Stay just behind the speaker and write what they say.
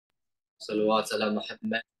صلوات على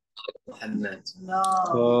محمد.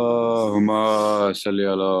 اللهم صل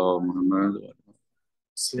على محمد.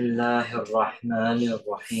 بسم الله الرحمن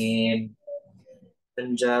الرحيم.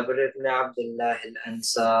 عن جابر بن عبد الله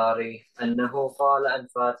الأنصاري أنه قال عن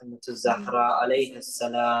فاطمة الزهراء عليه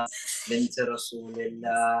السلام بنت رسول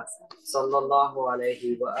الله صلى الله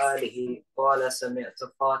عليه وآله قال: سمعت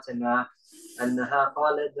فاطمة أنها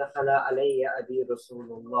قالت: دخل علي أبي رسول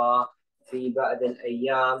الله في بعض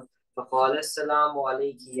الأيام فقال: السلام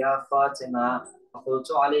عليك يا فاطمة.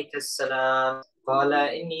 فقلت: عليك السلام. قال: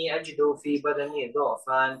 إني أجد في بدني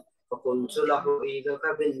ضعفا. فقلت له: أعيذك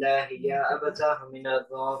بالله يا أبتاه من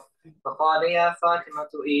الضعف. فقال: يا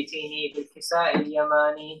فاطمة ائتيني بالكساء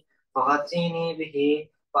اليماني فغطيني به.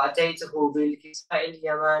 فأتيته بالكساء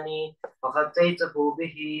اليماني فغطيته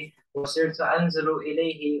به وصرت أنزل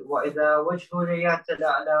إليه وإذا وجهه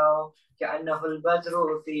يتلألأ كأنه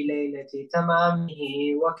البدر في ليلة تمامه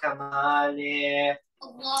وكماله.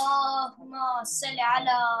 اللهم صل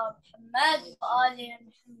على محمد وآل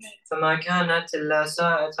محمد. فما كانت إلا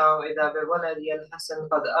ساعة إذا بولدي الحسن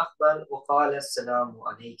قد أقبل وقال: السلام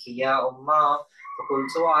عليك يا أمه.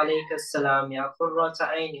 فقلت: وعليك السلام يا قرة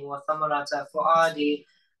عيني وثمرة فؤادي.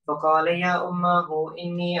 فقال: يا أمه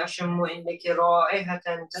إني أشم عندك رائحة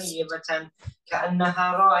طيبة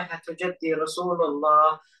كأنها رائحة جدي رسول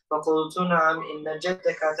الله. فقلت: نعم إن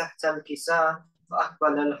جدك تحت الكساء.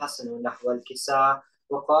 فأقبل الحسن نحو الكساء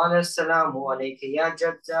وقال: السلام عليك يا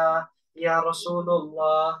جدة يا رسول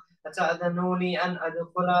الله، أتأذن لي أن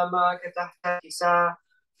أدخل معك تحت الكساء؟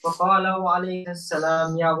 فقال: وعليك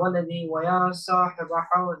السلام يا ولدي ويا صاحب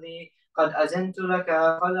حوضي، قد أذنت لك.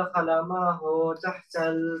 فدخل معه تحت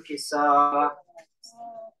الكساء.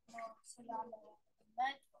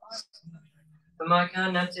 فما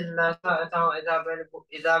كانت إلا ساعة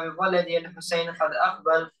إذا بولدي الحسين قد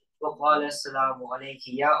أقبل وقال: السلام عليك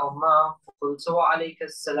يا أمه. فقلت: وعليك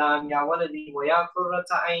السلام يا ولدي ويا قرة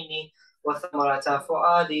عيني وثمرة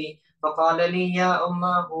فؤادي. فقال لي: يا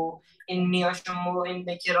أمه إني أشم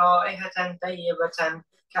عندك رائحة طيبة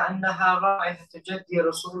كأنها رائحة جدي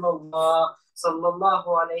رسول الله صلى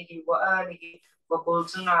الله عليه وآله.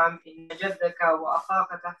 فقلت: نعم إن جدك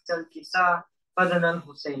وأخاك تحت الكساء. فدنا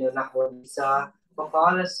الحسين نحو النساء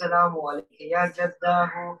فقال: السلام عليك يا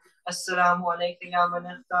جداه، السلام عليك يا من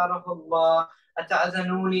اختاره الله،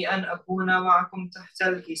 أتأذنوني أن أكون معكم تحت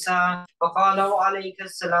الكساء؟ فقال: وعليك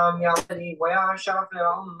السلام يا ولي ويا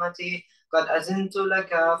شافع أمتي، قد أذنت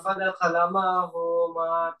لك. فدخل معه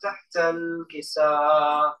ما تحت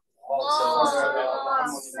الكساء.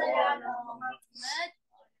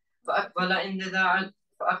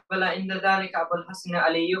 فأقبل عند ذلك أبو الحسن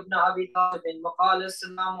علي بن أبي طالب وقال: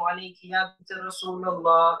 السلام عليك يا بنت رسول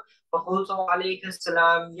الله. فقلت: وعليك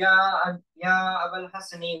السلام يا أبا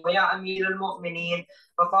الحسن ويا أمير المؤمنين.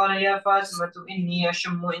 فقال: يا فاطمة إني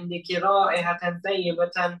أشم عندك رائحة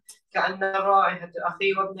طيبة كأن رائحة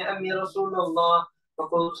أخي وابن أمي رسول الله.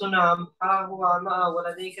 فقلت: نعم ها هو مع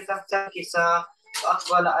ولديك تحت الكساء.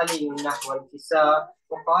 فأقبل علي نحو الكساء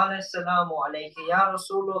وقال: السلام عليك يا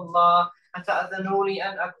رسول الله، أتأذنوني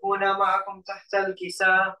أن أكون معكم تحت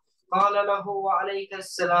الكساء؟ قال له: وعليك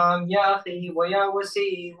السلام يا أخي ويا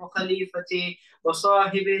وسيء وخليفتي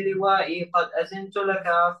وصاحب لوائي، قد أذنت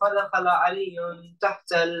لك. فدخل علي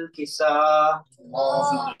تحت الكساء.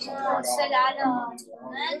 اللهم صل على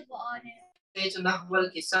محمد وآل. أتيت نحو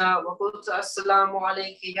الكساء وقلت: السلام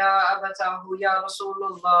عليك يا أبتاه يا رسول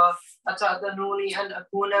الله، أتأذنوني أن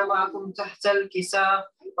أكون معكم تحت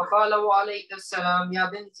الكساء؟ فقال: وعليك السلام يا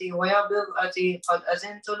بنتي ويا بضعتي، قد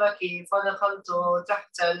أذنت لك. فدخلت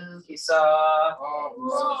تحت الكساء.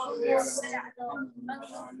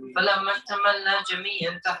 فلما اكتملنا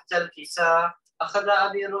جميعا تحت الكساء أخذ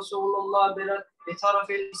أبي رسول الله بطرف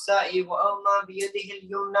الكساء وأومى بيده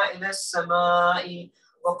اليمنى إلى السماء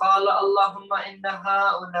وقال: اللهم إن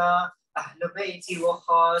هؤلاء أهل بيتي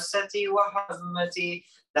وخاصتي وحمتي،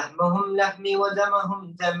 لحمهم لحمي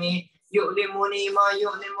ودمهم دمي، يؤلمني ما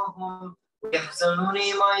يؤلمهم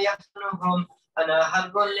ويحزنني ما يحزنهم. أنا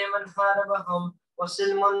حرب لمن حاربهم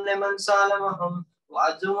وسلم لمن سالمهم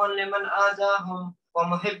وعدو لمن آذاهم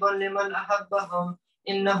ومحب لمن أحبهم.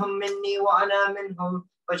 إنهم مني وأنا منهم،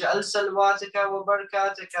 واجعل سلواتك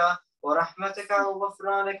وبركاتك ورحمتك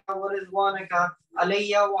وغفرانك ورضوانك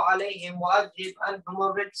علي وعليهم، وأذهب عنهم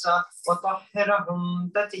الرجس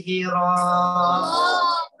وطهرهم تطهيرا.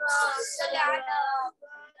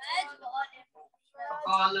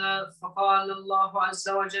 فقال الله عز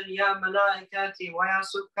وجل: يا ملائكتي ويا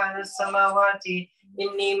سكان السماوات،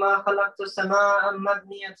 إني ما خلقت سماء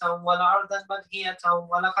مبنية ولا أرضا مدهية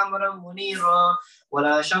ولا قمرا منيرا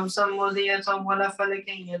ولا شمسا مضية ولا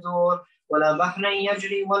فلكا يدور ولا بحر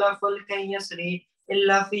يجري ولا فلك يسري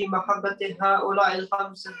إلا في محبة هؤلاء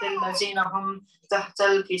الخمسة الذين هم تحت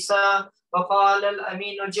الكساء. فقال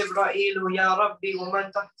الأمين جبرائيل يا ربي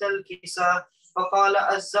ومن تحت الكساء؟ فقال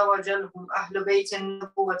عز وجل هم أهل بيت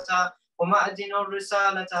النبوة ومأدن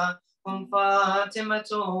الرسالة، هم فاطمة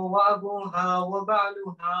وأبوها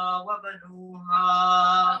وبعلها وبنوها.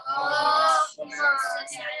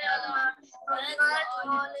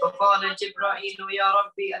 فقال جبرائيل يا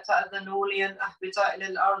ربي أتأذن لي أن أهبط إلى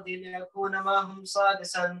الأرض ليكون معهم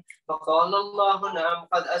سادسا؟ فقال الله نعم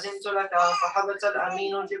قد أذنت لك. فهبط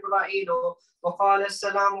الأمين جبرائيل وقال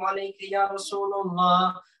السلام عليك يا رسول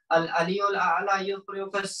الله. العلي الأعلى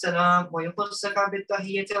يقرئك السلام ويخصك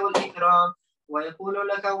بالتحية والإكرام ويقول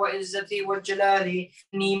لك وعزتي وجلالي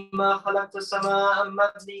إني ما خلقت سماء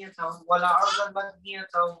مبنية ولا أرضا مبنية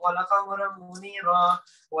ولا قمرا منيرا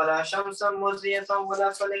ولا شمسا مزية ولا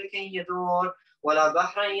فلك يدور ولا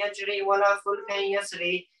بحرا يجري ولا فلك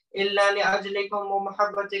يسري إلا لأجلكم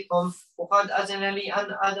ومحبتكم، وقد أذن لي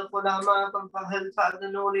أن أدخل معكم فهل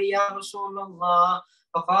تأذنوا لي يا رسول الله؟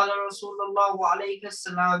 فقال رسول الله وعليك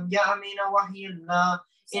السلام يا أمين وحي الله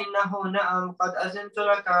إنه نعم قد أذنت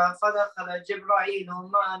لك. فدخل جبرائيل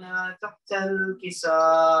معنا تحت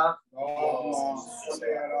الكساء.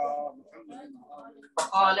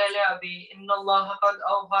 فقال لأبي إن الله قد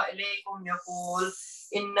أوحى إليكم يقول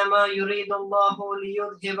إنما يريد الله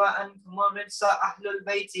ليذهب عنكم الرجس أهل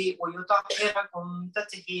البيت ويطهركم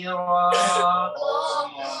تطهيرا.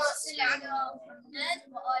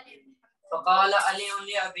 فقال علي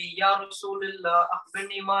لأبي يا رسول الله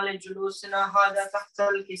أخبرني ما لجلوسنا هذا تحت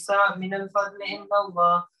الكساء من الفضل عند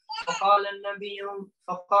الله.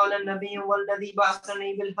 فقال النبي والذي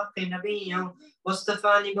بعثني بالحق نبيا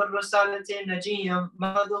واصطفاني بالرسالة نجيا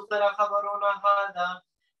ما ذكر خبرنا هذا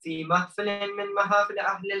في محفل من محافل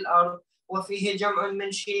أهل الأرض وفيه جمع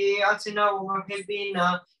من شيعتنا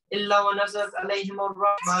ومحبينا إلا ونزلت عليهم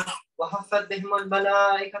الرحمة وحفت بهم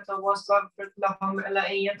الملائكة واستغفرت لهم إلى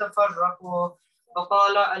أن يتفرقوا.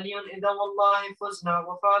 فقال علي إذا والله فزنا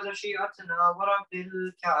وفاز شيعتنا ورب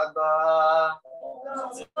الكعبة.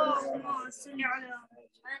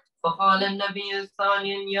 فقال النبي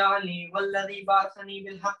الثاني يا علي والذي بعثني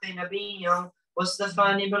بالحق نبيا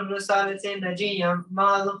واصطفاني بالرسالة نجيا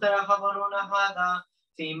ما ذكر خبرنا هذا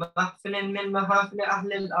في محفل من محافل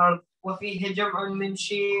أهل الأرض وفيه جمع من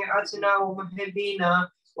شيعتنا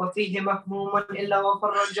ومحبينا وفيه مهموم إلا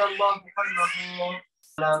وفرج الله همه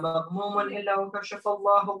ولا مغموم إلا وكشف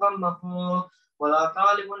الله غمه ولا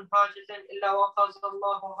طالب حاجة إلا وقضى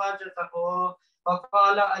الله حاجته.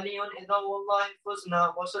 فقال علي إذا والله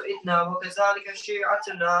فزنا وسئدنا وكذلك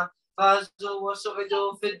شيعتنا فازوا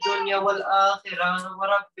وسعدوا في الدنيا والآخرة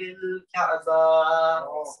ورب الكعبة.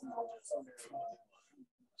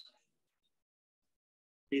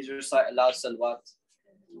 Please recite aloud salawat.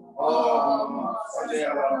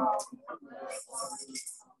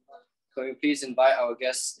 Can we please invite our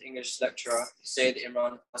guest English lecturer, Syed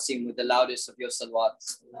Imran Qaseem, with the loudest of your salawat.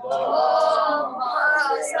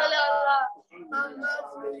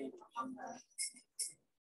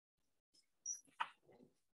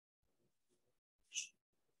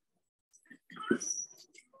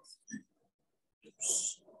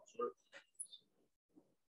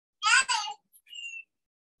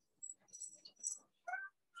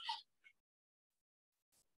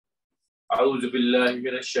 أعوذ بالله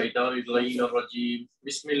من الشيطان الرجيم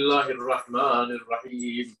بسم الله الرحمن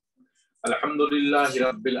الرحيم الحمد لله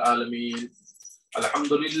رب العالمين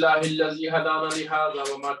الحمد لله الذي هدانا لهذا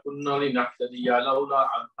وما كنا لنهتدي لولا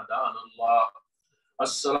أن هدانا الله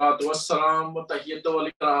الصلاة والسلام والتحية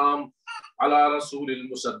والإكرام على رسول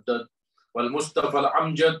المسدد والمصطفى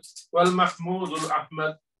الأمجد والمحمود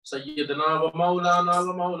الأحمد سيدنا ومولانا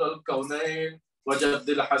ومولى الكونين وجد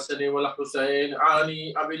الحسن والحسين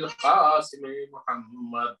علي أبي القاسم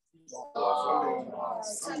محمد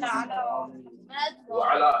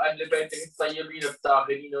وعلى أهل بيته الطيبين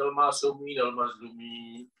الطاهرين المعصومين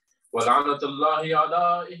المظلومين ولعنة الله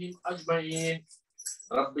أعدائهم أجمعين.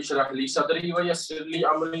 رب اشرح لي صدري ويسر لي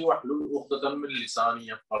أمري واحلل عقدة من لساني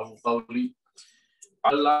يفقهوا قولي.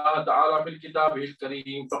 الله تعالى في الكتاب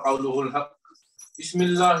الكريم فقوله الحق بسم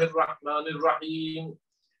الله الرحمن الرحيم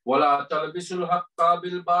ولا تلبسوا الحق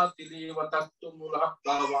بالباطل وتكتموا الحق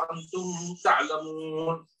وأنتم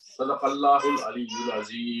تعلمون. صدق الله العلي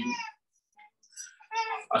العظيم.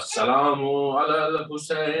 السلام على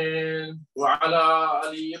الحسين وعلى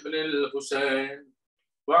علي بن الحسين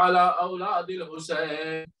وعلى أولاد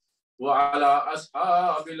الحسين وعلى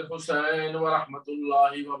أصحاب الحسين ورحمة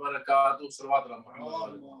الله وبركاته. صلوات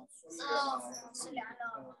الله.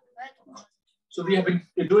 So we have been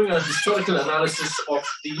doing a historical analysis of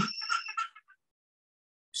the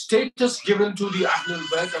status given to the Ahlul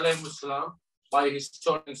Bayt alayhimus salam by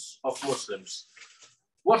historians of Muslims.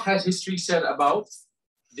 What has history said about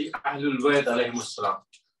the Ahlul Bayt alayhimus salam?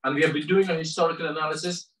 And we have been doing a historical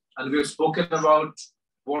analysis, and we have spoken about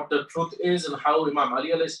what the truth is and how Imam Ali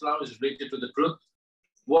alayhi salam is related to the truth,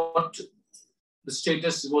 what the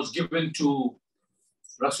status was given to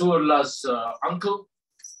Rasulullah's uncle,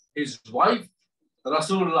 his wife,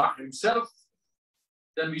 Rasulullah himself.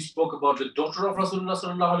 Then we spoke about the daughter of Rasulullah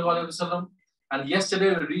sallallahu alaihi wasallam. And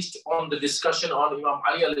yesterday we reached on the discussion on Imam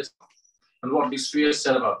Ali alayhi salam and what history has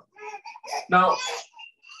said about. Now,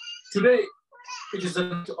 today it is the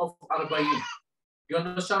night of Arbaeen. You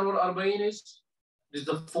understand what Arbaeen is? It is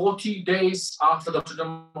the 40 days after the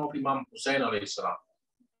martyrdom of Imam Hussain alayhi salam.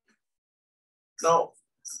 Now,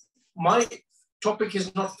 my topic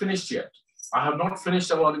is not finished yet. I have not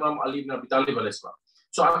finished about Imam Ali ibn Abi Talib alayhi salam.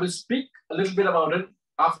 So I will speak a little bit about it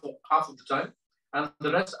half of the time, and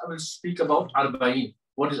the rest I will speak about Arbaeen.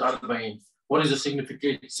 What is Arbaeen? What is the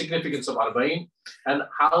significance of Arbaeen, and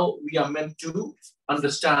how we are meant to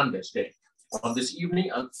understand this day on this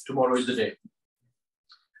evening, and tomorrow is the day.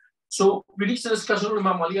 So we reached the discussion of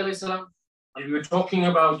Imam Ali alayhi salam, and we were talking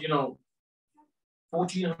about, more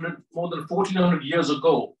than 1400 years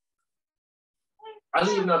ago,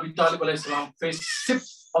 Ali ibn Abi Talib alayhi salam faced stiff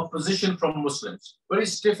opposition from Muslims, very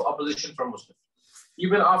stiff opposition from Muslims.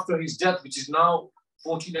 Even after his death, which is now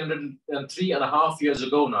 1403.5 years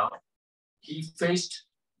ago now, he faced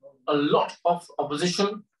a lot of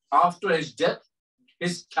opposition. After his death,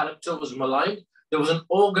 his character was maligned. There was an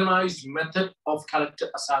organized method of character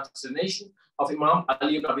assassination of Imam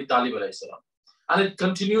Ali ibn Abi Talib alayhi salam. And it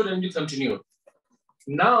continued and it continued.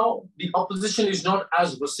 Now, the opposition is not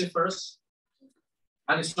as vociferous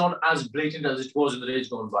and it's not as blatant as it was in the days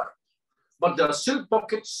gone by. But there are still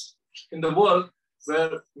pockets in the world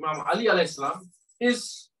where Imam Ali alayhi salam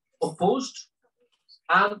is opposed,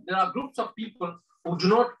 and there are groups of people who do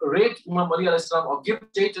not rate Imam Ali alayhi salam or give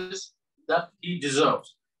status that he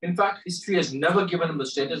deserves. In fact, history has never given him the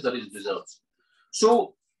status that he deserves.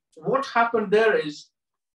 So what happened there is,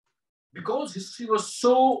 because history was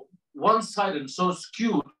so one-sided, so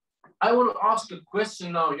skewed, I will ask a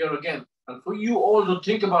question now here again, and for you all to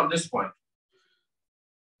think about this point.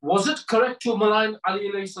 Was it correct to malign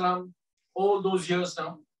Ali alayhi salam all those years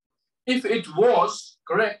now? If it was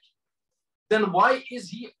correct, then why is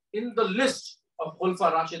he in the list of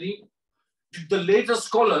Khulafa Rashidin? Did the later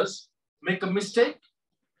scholars make a mistake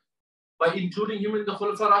by including him in the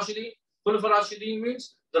Khulafa Rashidin? Khulafa Rashidin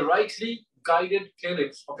means the rightly guided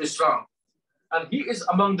caliphs of Islam. And he is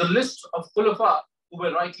among the list of Khulafa who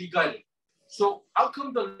were rightly guided. So how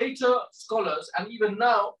come the later scholars, and even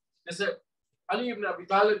now, they say Ali ibn Abi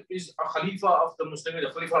Talib is a Khalifa of the Muslimin,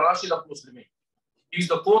 the Khalifa Rashid of Muslimin. He's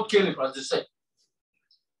the fourth caliph, as they say.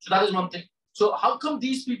 So that is one thing. So how come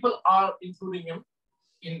these people are including him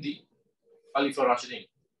in the Khalifa Rashidin?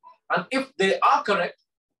 And if they are correct,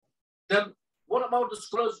 then what about the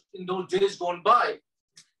scholars in those days gone by,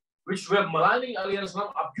 which were maligning Ali alayhi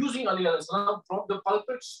salam, abusing Ali alayhi salam from the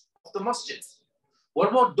pulpits of the masjid? What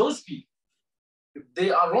about those people? If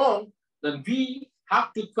they are wrong, then we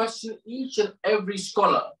have to question each and every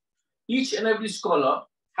scholar. Each and every scholar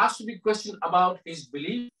has to be questioned about his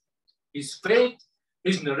belief, his faith,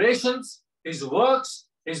 his narrations, his works,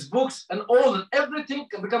 his books, and all, and everything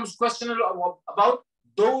becomes questionable about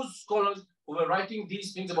those scholars who were writing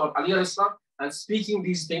these things about Ali alayhi salam and speaking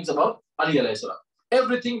these things about Ali alayhi salam.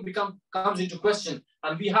 Everything comes into question,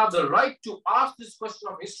 and we have the right to ask this question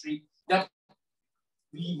of history, that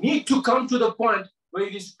we need to come to the point where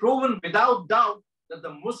it is proven without doubt that the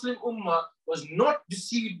Muslim Ummah was not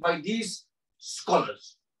deceived by these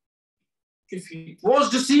scholars. If he was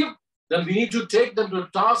deceived, then we need to take them to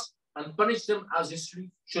task and punish them as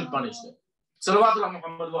history should punish them. Salawatullah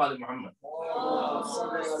Muhammad wa ali Muhammad.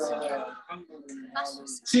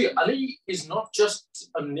 See, Ali is not just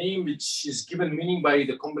a name which is given meaning by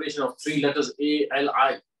the combination of three letters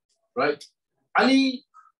A-L-I, right? Ali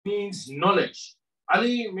means knowledge.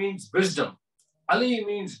 Ali means wisdom. Ali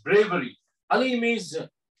means bravery. Ali means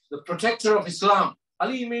the protector of Islam.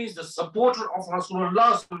 Ali means the supporter of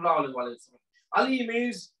Rasulullah sallallahu alaihi wasallam. Ali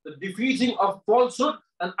means the defeating of falsehood,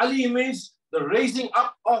 and Ali means the raising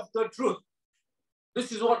up of the truth.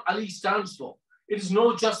 This is what Ali stands for. It is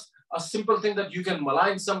not just a simple thing that you can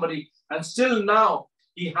malign somebody, and still now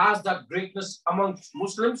he has that greatness amongst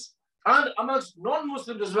Muslims and amongst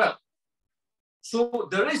non-Muslims as well. So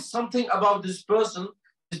there is something about this person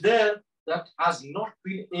there that has not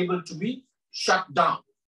been able to be shut down.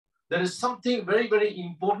 There is something very, very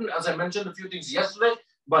important, as I mentioned a few things yesterday,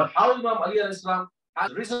 but how Imam Ali alayhi salam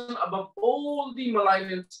has risen above all the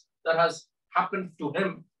malignance that has happened to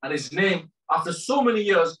him and his name after so many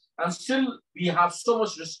years, and still we have so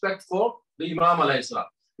much respect for the Imam alayhi salam.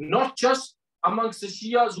 Not just amongst the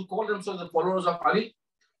Shias who call themselves the followers of Ali,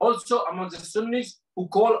 also amongst the Sunnis who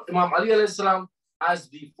call Imam Ali alayhi salam as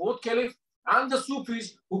the fourth caliph, and the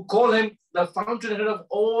Sufis who call him the fountainhead of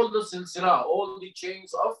all the silsila, all the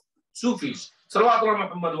chains of Sufis. Salawatullah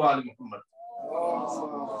Muhammad wa Ali Muhammad.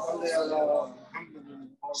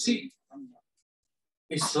 See,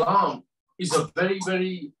 Islam is a very,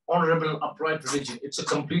 very honorable, upright religion. It's a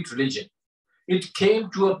complete religion. It came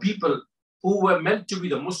to a people who were meant to be,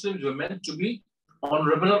 the Muslims were meant to be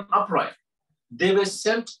honorable and upright. They were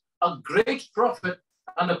sent a great prophet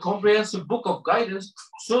and a comprehensive book of guidance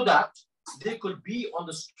so that they could be on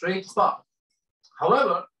the straight path.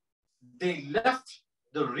 However, they left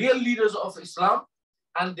the real leaders of Islam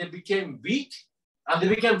and they became weak, and they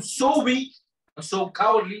became so weak and so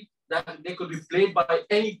cowardly that they could be played by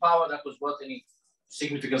any power that was worth any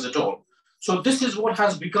significance at all. So this is what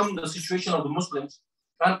has become the situation of the Muslims,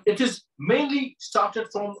 and it is mainly started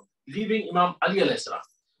from leaving Imam Ali alayhi salam.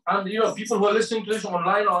 And people who are listening to this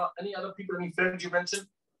online or any other people, any friends you mentioned,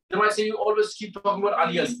 they might say you always keep talking about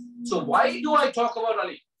Ali. So why do I talk about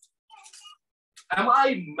Ali? Am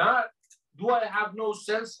I mad? Do I have no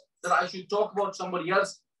sense that I should talk about somebody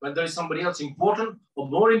else when there is somebody else important or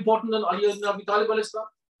more important than Ali ibn Abi Talib alayhi salam?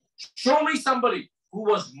 Show me somebody who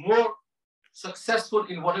was more successful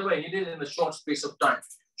in whatever he did in a short space of time.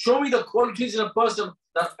 Show me the qualities in a person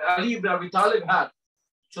that Ali ibn Abi Talib had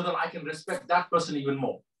so that I can respect that person even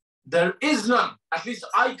more. There is none. At least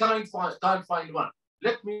I can't find one.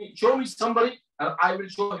 Show me somebody and I will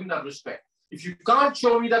show him that respect. If you can't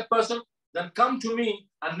show me that person, then come to me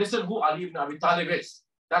and listen who Ali ibn Abi Talib is.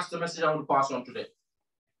 That's the message I want to pass on today.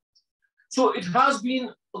 So it has been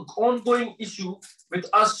an ongoing issue with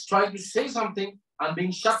us trying to say something and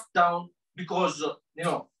being shut down because,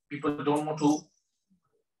 people don't want to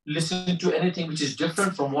listen to anything which is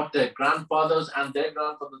different from what their grandfathers and their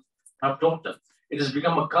grandfathers have taught them. It has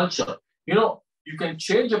become a culture. You can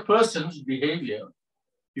change a person's behavior,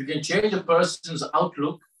 you can change a person's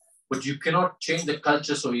outlook, but you cannot change the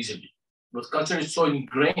culture so easily. Because culture is so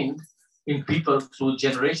ingrained in people through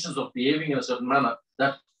generations of behaving in a certain manner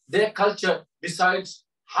that their culture decides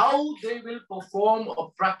how they will perform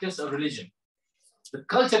or practice a religion. The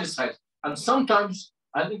culture decides. And sometimes,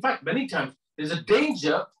 and in fact, many times, there's a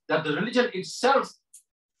danger that the religion itself,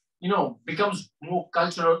 becomes more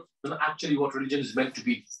cultural than actually what religion is meant to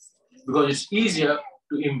be. Because it's easier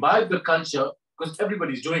to imbibe the culture because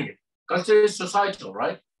everybody's doing it. Culture is societal,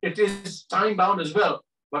 right? It is time-bound as well.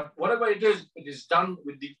 But whatever it is done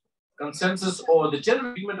with the consensus or the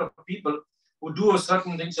general agreement of people who do a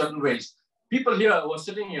certain thing certain ways. People here who are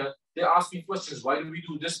sitting here, they ask me questions. Why do we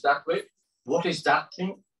do this that way? What is that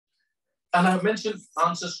thing? And I've mentioned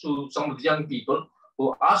answers to some of the young people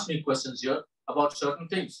who ask me questions here about certain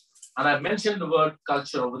things. And I've mentioned the word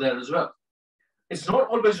culture over there as well. It's not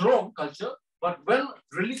always wrong, culture, but when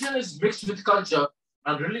religion is mixed with culture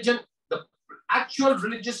and religion, the actual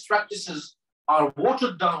religious practices are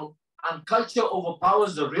watered down and culture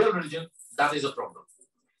overpowers the real religion, that is a problem.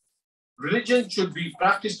 Religion should be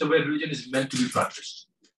practiced the way religion is meant to be practiced.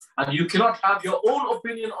 And you cannot have your own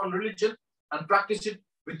opinion on religion and practice it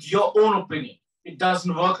with your own opinion. It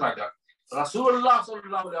doesn't work like that. Rasulullah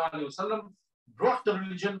sallallahu alaihi wasallam brought the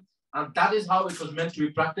religion, and that is how it was meant to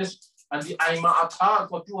be practiced. And the Aima Athar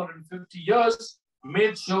for 250 years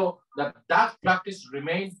made sure that that practice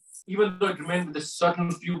remained, even though it remained with a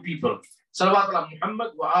certain few people. Salawatullah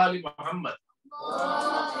Muhammad wa Ali Muhammad.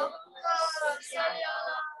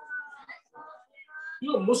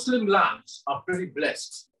 Muslim lands are pretty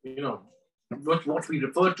blessed. What we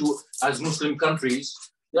refer to as Muslim countries,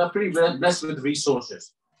 they are pretty blessed with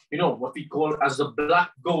resources. What we call as the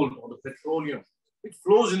black gold or the petroleum. It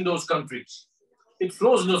flows in those countries. It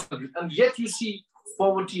flows in those countries. And yet you see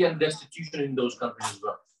poverty and destitution in those countries as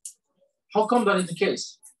well. How come that is the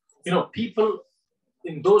case? People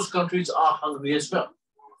in those countries are hungry as well.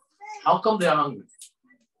 How come they are hungry?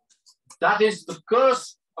 That is the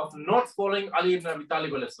curse of not following Ali ibn Abi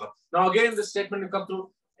Talib alayhi salam. Now again, this statement will come through.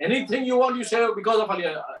 Anything you want, you say because of Ali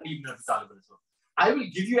ibn Abi Talib alayhi salam. I will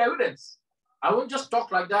give you evidence. I won't just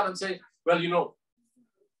talk like that and say, well,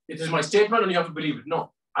 it is my statement and you have to believe it.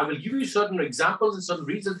 No, I will give you certain examples and certain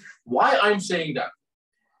reasons why I'm saying that.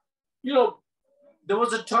 There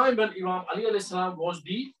was a time when Imam Ali alayhi salam was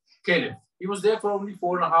the caliph. He was there for only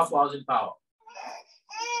 4.5 hours in power.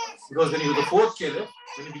 Because when he was the fourth caliph,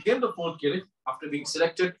 when he became the fourth caliph, after being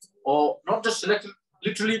selected, or not just selected,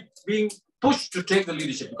 literally being pushed to take the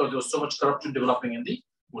leadership because there was so much corruption developing in the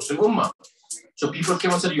Muslim Ummah. So people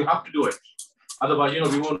came and said, you have to do it. Otherwise,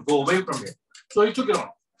 we won't go away from here. So he took it on.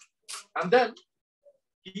 And then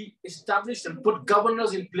he established and put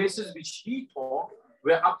governors in places which he thought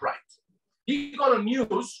were upright. He got a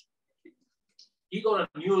news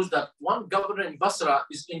that one governor in Basra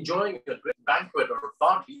is enjoying a great banquet or a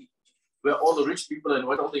party where all the rich people are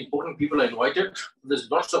invited, all the important people are invited. There's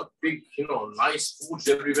lots of big, nice foods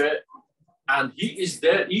everywhere. And he is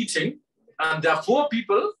there eating. And there were poor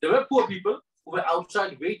people who were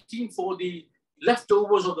outside waiting for the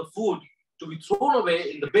leftovers of the food to be thrown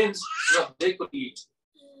away in the bins so that they could eat.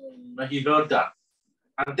 Now he heard that.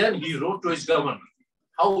 And then he wrote to his governor,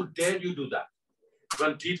 how dare you do that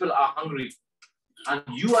when people are hungry and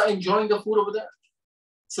you are enjoying the food over there?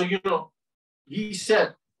 So, he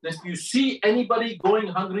said that if you see anybody going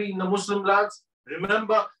hungry in the Muslim lands,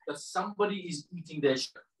 remember that somebody is eating their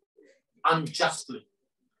share unjustly.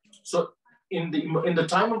 So in the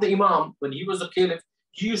time of the Imam, when he was a caliph,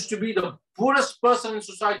 he used to be the poorest person in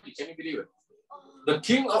society. Can you believe it? The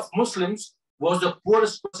king of Muslims was the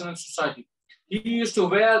poorest person in society. He used to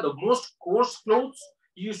wear the most coarse clothes.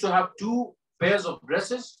 He used to have 2 pairs of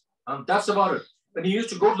dresses, and that's about it. When he used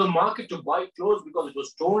to go to the market to buy clothes because it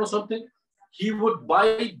was torn or something, he would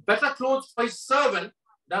buy better clothes for his servant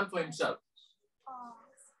than for himself.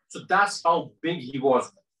 So that's how big he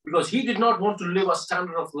was, because he did not want to live a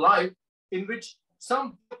standard of life in which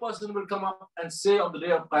some person will come up and say on the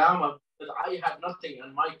day of Qiyamah that I had nothing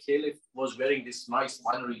and my caliph was wearing these nice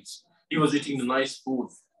fineries. He was eating the nice food.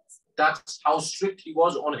 That's how strict he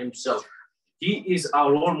was on himself. He is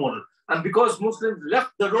our role model. And because Muslims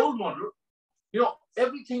left the role model,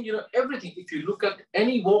 everything, if you look at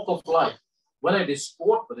any walk of life, whether it is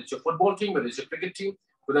sport, whether it's your football team, whether it's your cricket team,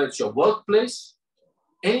 whether it's your workplace,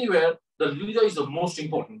 anywhere, the leader is the most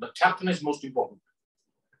important. The captain is most important.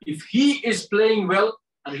 If he is playing well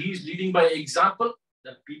and he is leading by example,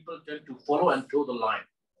 then people tend to follow and toe the line.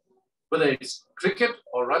 Whether it's cricket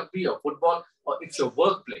or rugby or football or it's your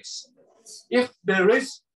workplace. If there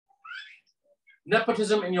is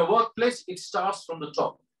nepotism in your workplace, it starts from the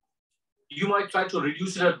top. You might try to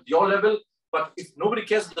reduce it at your level, but if nobody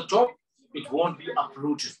cares at the top, it won't be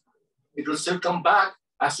uprooted. It will still come back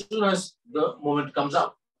as soon as the moment comes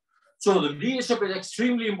out. So the leadership is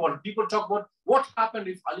extremely important. People talk about what happened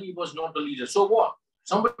if Ali was not the leader. So what?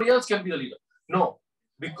 Somebody else can be the leader. No,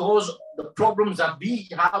 because the problems that we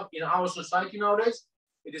have in our society nowadays,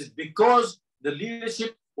 it is because the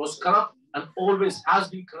leadership was corrupt and always has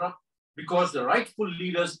been corrupt, because the rightful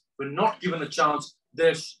leaders were not given a chance.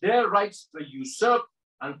 Their rights were usurped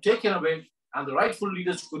and taken away, and the rightful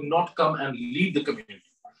leaders could not come and lead the community.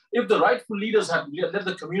 If the rightful leaders had led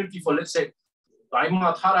the community for, let's say, Imam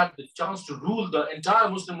had the chance to rule the entire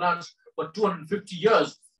Muslim lands for 250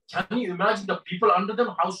 years, can you imagine the people under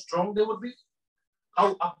them, how strong they would be?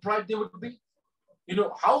 How upright they would be?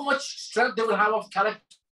 How much strength they would have of character.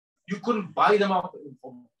 You couldn't buy them up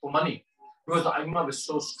for money, because the Imam is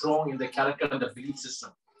so strong in their character and their belief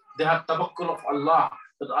system. They have tawakkul of Allah,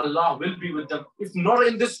 that Allah will be with them. If not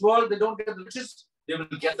in this world, they don't get the riches, they will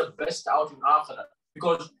get the best out in Akhirah.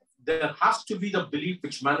 Because there has to be the belief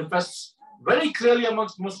which manifests very clearly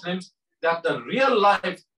amongst Muslims that the real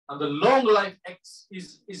life and the long life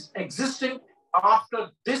is existing after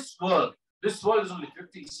this world. This world is only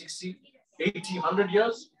 50, 60, 80, 100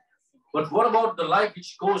 years. But what about the life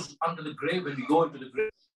which goes under the grave when we go into the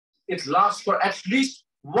grave? It lasts for at least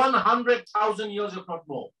 100,000 years, if not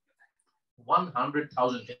more.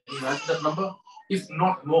 100,000. Can you imagine that number? If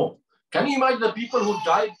not more. Can you imagine the people who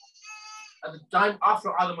died at the time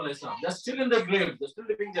after Adam alayhi salam? They're still in their grave. They're still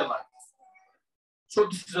living their life. So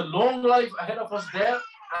this is a long life ahead of us there.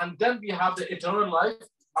 And then we have the eternal life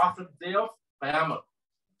after the day of Qiyamah.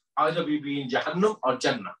 Either we be in Jahannam or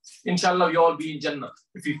Jannah. Inshallah, we all be in Jannah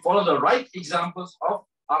if we follow the right examples of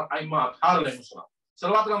our Imam.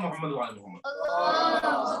 Salawat ala Muhammad wa ala Muhammad.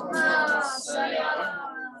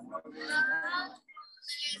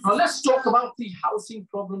 Now let's talk about the housing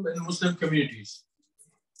problem in Muslim communities.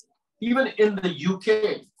 Even in the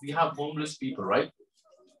UK, we have homeless people, right?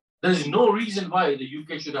 There is no reason why the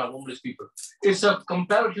UK should have homeless people. It's a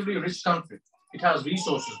comparatively rich country. It has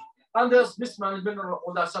resources. And there's mismanagement or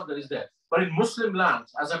all that stuff that is there. But in Muslim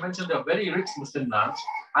lands, as I mentioned, they are very rich Muslim lands.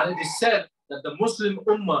 And it is said that the Muslim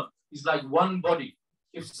Ummah is like one body.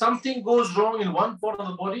 If something goes wrong in one part of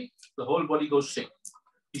the body, the whole body goes sick.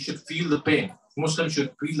 You should feel the pain. Muslims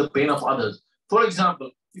should feel the pain of others. For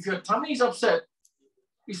example, if your tummy is upset,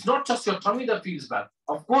 it's not just your tummy that feels bad.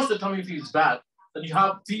 Of course, the tummy feels bad. Then you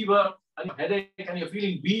have fever and headache and you're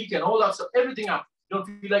feeling weak and all that stuff, everything up. don't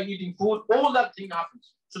feel like eating food, all that thing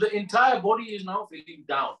happens. So the entire body is now feeling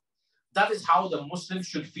down. That is how the Muslims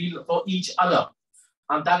should feel for each other.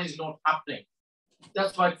 And that is not happening.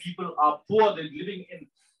 That's why people are poor. They're living in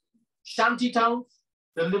shanty towns.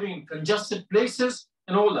 They're living in congested places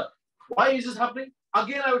and all that. Why is this happening?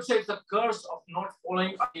 Again, I would say it's the curse of not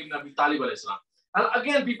following Ali ibn Abi Talib alayhi salam. And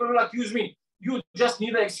again, people will accuse me, you just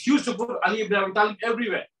need an excuse to put Ali ibn Abi Talib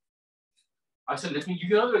everywhere. I said, let me give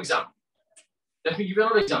you another example.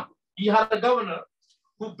 He had a governor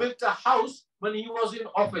who built a house when he was in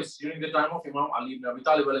office during the time of Imam Ali ibn Abi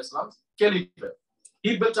Talib alayhi salam's caliphate.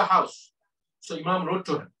 He built a house. So Imam wrote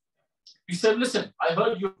to him. He said, listen, I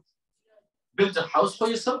heard you built a house for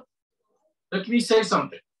yourself. Let me say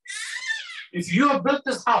something. If you have built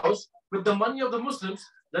this house with the money of the Muslims,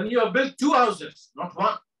 then you have built two houses, not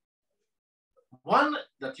one. One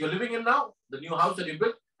that you're living in now, the new house that you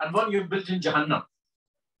built, and one you built in Jahannam.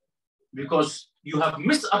 Because you have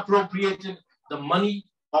misappropriated the money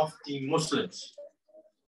of the Muslims.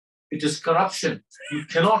 It is corruption. You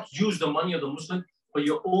cannot use the money of the Muslims for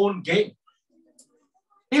your own gain.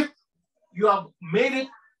 If you have made it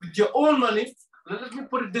with your own money, let me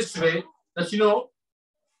put it this way, that you know,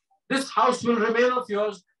 this house will remain of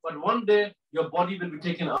yours, but one day your body will be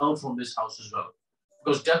taken out from this house as well,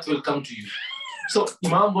 because death will come to you. So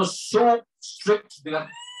Imam was so strict that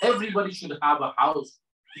everybody should have a house.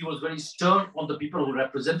 He was very stern on the people who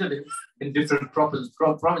represented him in different provinces,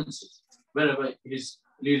 wherever his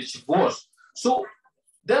leadership was. So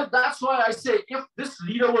that's why I say, if this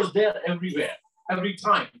leader was there everywhere, every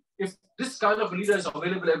time, if this kind of leader is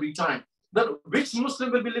available every time, then which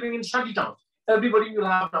Muslim will be living in shanty towns? Everybody will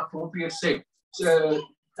have an appropriate space.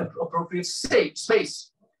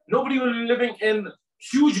 Nobody will be living in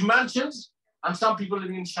huge mansions and some people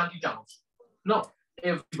living in shanty towns. No,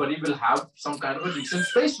 everybody will have some kind of a decent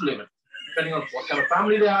space to live in, depending on what kind of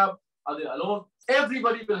family they have. Are they alone?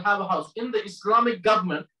 Everybody will have a house. In the Islamic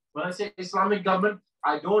government, when I say Islamic government,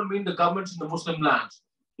 I don't mean the governments in the Muslim lands.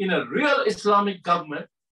 In a real Islamic government,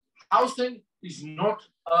 housing is not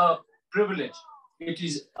a privilege. It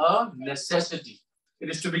is a necessity. It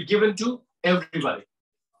is to be given to everybody.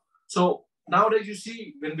 So nowadays, you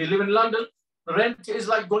see, when we live in London, the rent is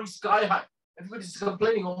like going sky high. Everybody's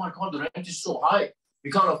complaining, oh my God, the rent is so high.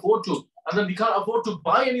 We can't afford to. And then we can't afford to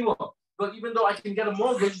buy anymore. But even though I can get a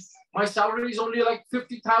mortgage, my salary is only like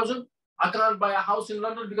 50,000. I can't buy a house in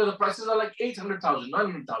London because the prices are like 800,000,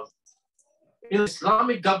 900,000. In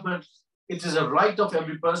Islamic government, it is a right of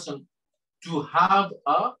every person to have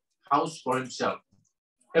a house for himself.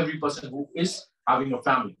 Every person who is having a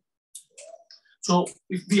family. So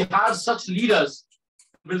if we have such leaders,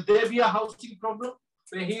 will there be a housing problem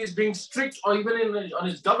where he is being strict, or even on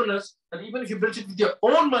his governors, that even if you build it with your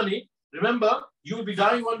own money, remember, you will be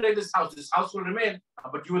dying one day in this house will remain,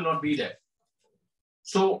 but you will not be there.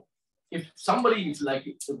 So if somebody is like,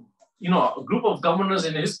 you know, a group of governors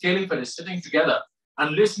in his caliphate is sitting together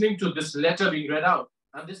and listening to this letter being read out,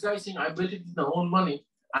 and this guy is saying, I built it with my own money,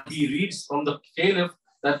 and he reads from the caliph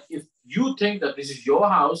that if you think that this is your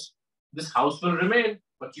house, this house will remain,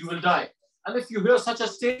 but you will die. And if you hear such a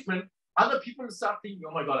statement, other people start thinking,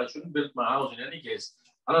 oh my God, I shouldn't build my house in any case,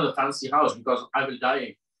 another fancy house, because I will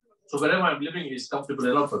die. So wherever I'm living is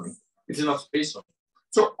comfortable enough for me. It's enough space for me.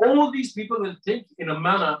 So all these people will think in a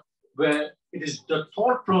manner where it is the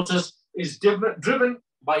thought process is driven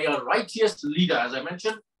by a righteous leader. As I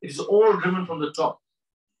mentioned, it is all driven from the top.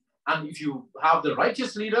 And if you have the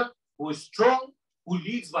righteous leader who is strong, who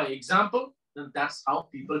leads by example, then that's how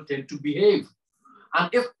people tend to behave. And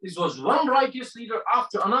if this was one righteous leader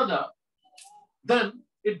after another, then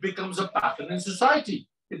it becomes a pattern in society.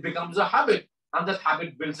 It becomes a habit, and that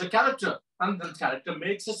habit builds a character, and that character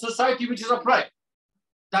makes a society which is upright.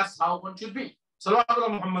 That's how one should be. Salawat ala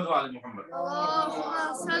Muhammad wa ala Muhammad.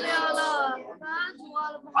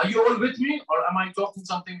 Are you all with me, or am I talking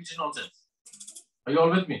something which is nonsense? Are you all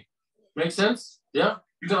with me? Make sense? Yeah?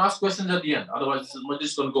 You can ask questions at the end. Otherwise, this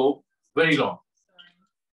is going to go very long.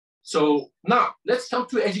 So now, let's come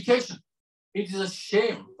to education. It is a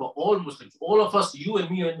shame for all Muslims, all of us, you and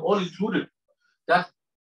me, and all included, that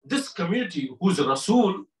this community, whose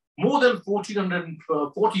Rasul, more than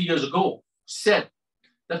 1440 years ago, said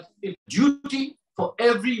that it's duty for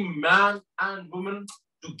every man and woman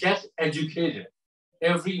to get educated.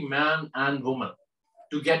 Every man and woman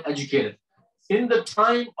to get educated. In the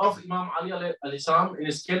time of Imam Ali alayhi salam, in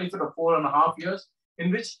his caliphate of 4.5 years,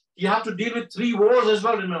 in which he had to deal with 3 wars as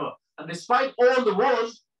well, remember. And despite all the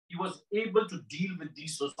wars, he was able to deal with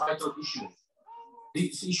these societal issues,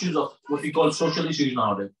 these issues of what we call social issues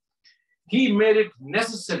nowadays. He made it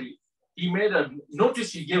necessary. he made a notice,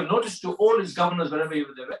 he gave notice to all his governors wherever he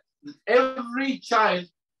was there, that every child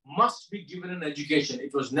must be given an education.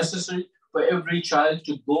 It was necessary for every child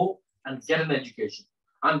to go and get an education.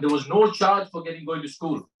 And there was no charge for going to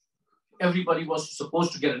school. Everybody was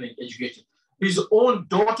supposed to get an education. His own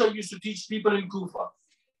daughter used to teach people in Kufa,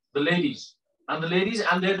 the ladies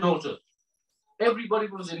and their daughters. Everybody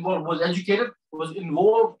was involved, was educated, was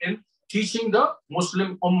involved in teaching the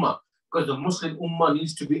Muslim Ummah, because the Muslim Ummah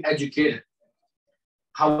needs to be educated.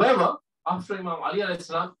 However, after Imam Ali alayhi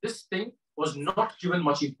salam, this thing was not given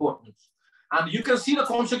much importance. And you can see the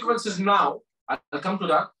consequences now. I'll come to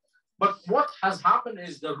that. But what has happened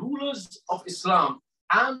is the rulers of Islam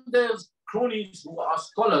and their cronies who are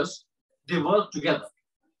scholars, they work together.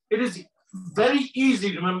 It is very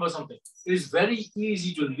easy, remember something, it is very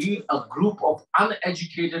easy to lead a group of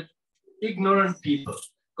uneducated, ignorant people,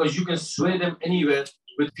 because you can sway them anywhere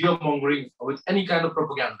with fear-mongering or with any kind of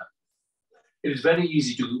propaganda. It is very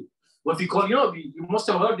easy to do. What we call, you must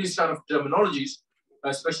have heard these kind of terminologies,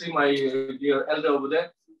 especially my dear elder over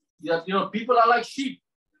there, that, people are like sheep.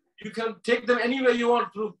 You can take them anywhere you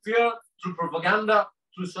want through fear, through propaganda,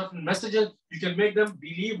 through certain messages. You can make them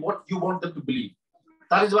believe what you want them to believe.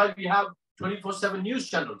 That is why we have 24/7 news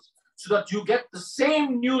channels, so that you get the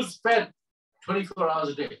same news fed 24 hours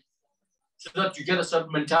a day, so that you get a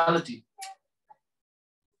certain mentality.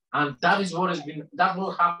 And that is what that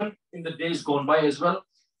will happen in the days gone by as well.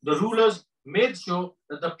 The rulers made sure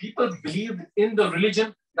that the people believed in the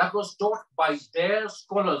religion that was taught by their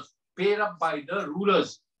scholars, paid up by the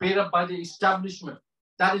rulers, paid up by the establishment.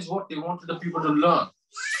 That is what they wanted the people to learn.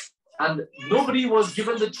 And nobody was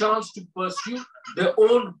given the chance to pursue their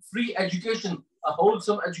own free education, a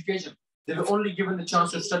wholesome education. They were only given the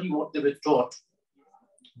chance to study what they were taught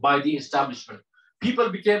by the establishment. People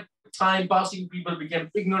became time-passing, people became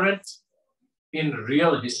ignorant in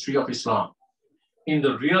real history of Islam, in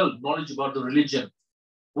the real knowledge about the religion.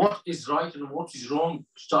 What is right and what is wrong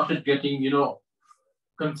started getting,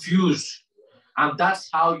 confused. And that's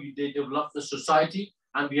how they developed the society.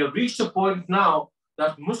 And we have reached a point now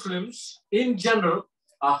that Muslims in general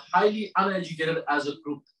are highly uneducated as a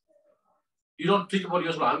group. You don't think about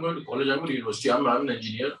yourself, I'm going to college, I'm going to university, I'm an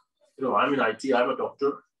engineer, I'm in IT, I'm a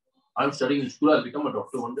doctor, I'm studying in school, I'll become a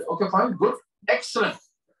doctor one day. Okay, fine, good, excellent.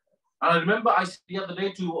 And I remember I said the other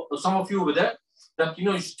day to some of you over there that,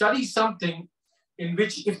 you study something in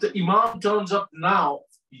which if the Imam turns up now,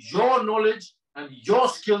 your knowledge and your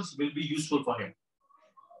skills will be useful for him.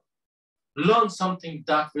 Learn something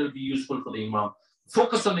that will be useful for the Imam.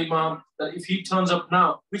 Focus on the Imam, that if he turns up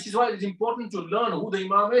now, which is why it's important to learn who the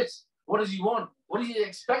Imam is. What does he want? What does he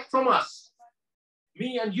expect from us?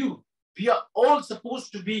 Me and you. We are all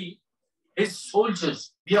supposed to be his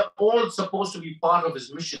soldiers. We are all supposed to be part of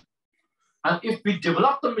his mission. And if we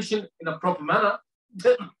develop the mission in a proper manner,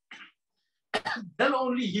 then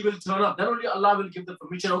only he will turn up. Then only Allah will give the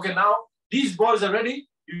permission. Okay, now these boys are ready.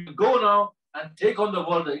 You can go now and take on the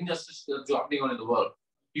world, the injustice that's happening on in the world.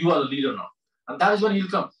 You are the leader now. And that is when he'll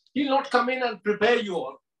come. He'll not come in and prepare you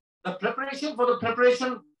all. The preparation for the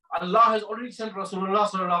preparation, Allah has already sent Rasulullah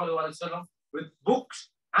sallallahu alaihi wasallam with books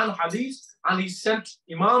and hadiths, and he sent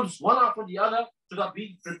imams one after the other so that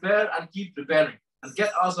we prepare and keep preparing and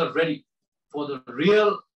get ourselves ready for the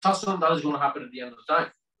real tussle that is going to happen at the end of the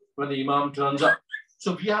time when the imam turns up.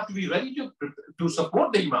 So we have to be ready to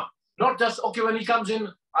support the imam. Not just, okay, when he comes in,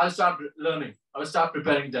 I'll start learning, I'll start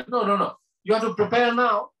preparing that. No. You have to prepare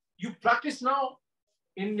now. You practice now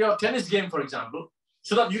in your tennis game, for example,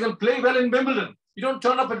 so that you can play well in Wimbledon. You don't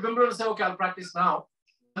turn up at Wimbledon and say, okay, I'll practice now.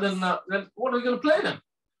 And then what are you going to play then?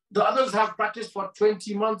 The others have practiced for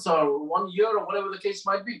 20 months or 1 year or whatever the case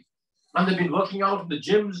might be. And they've been working out in the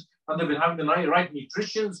gyms, and they've been having the right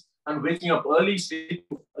nutrition and waking up early,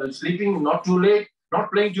 sleeping not too late,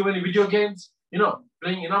 not playing too many video games,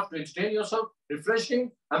 playing enough to entertain yourself,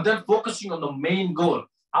 refreshing, and then focusing on the main goal.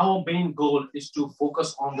 Our main goal is to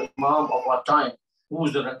focus on the Imam of our time, who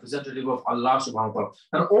is the representative of Allah subhanahu wa ta'ala.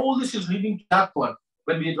 And all this is leading to that point.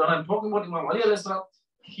 When I'm talking about Imam Ali alayhi salam,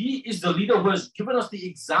 he is the leader who has given us the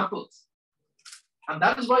examples. And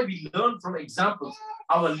that is why we learn from examples.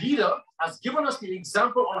 Our leader has given us the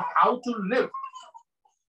example on how to live.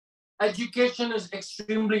 Education is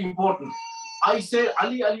extremely important. I say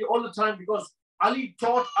Ali all the time because Ali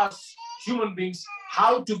taught us human beings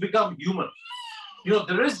how to become human.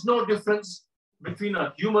 There is no difference between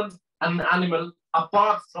a human and an animal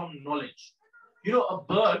apart from knowledge. A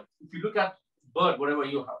bird, if you look at bird,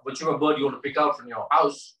 whichever bird you want to pick out from your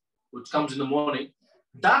house, which comes in the morning,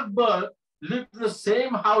 that bird lived in the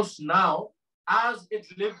same house now as it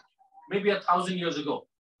lived maybe 1,000 years ago.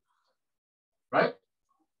 Right?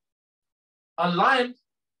 A lion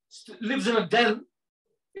lives in a den.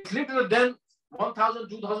 It lived in a den 1,000,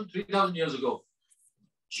 2,000, 3,000 years ago.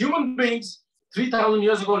 Human beings 3,000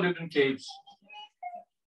 years ago lived in caves.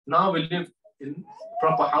 Now we live in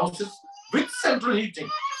proper houses with central heating.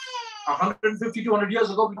 150, 200 years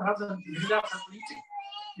ago, we didn't have central heating.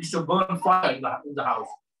 We used to burn fire in the house.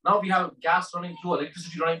 Now we have gas running through,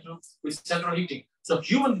 electricity running through with central heating. So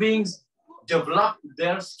human beings develop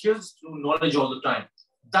their skills through knowledge all the time.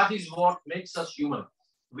 That is what makes us human.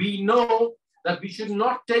 We know that we should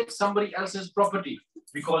not take somebody else's property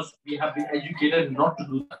because we have been educated not to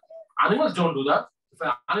do that. Animals don't do that. If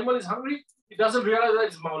an animal is hungry, it doesn't realize that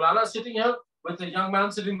it's Moulana sitting here with a young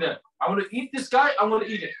man sitting there. I want to eat this guy, I'm going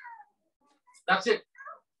to eat it. That's it.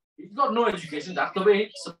 He's got no education. That's the way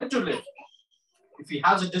he's meant to live. If he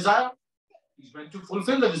has a desire, he's meant to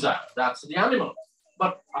fulfill the desire. That's the animal.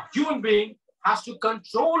 But a human being has to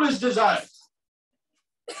control his desires.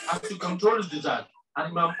 Has to control his desires.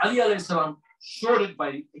 And Imam Ali alayhi salam showed it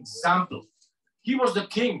by example. He was the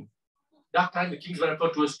king. That time the kings were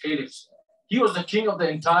referred to as caliphs. He was the king of the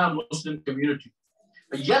entire Muslim community.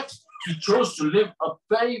 But yet he chose to live a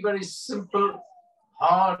very, very simple,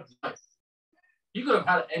 hard life. He could have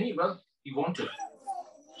had any wealth he wanted,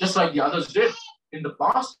 just like the others did in the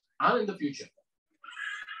past and in the future.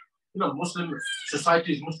 You know, Muslim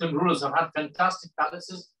societies, Muslim rulers have had fantastic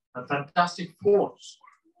palaces and fantastic forts.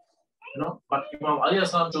 You know, but Imam Ali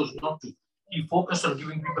chose not to. He focused on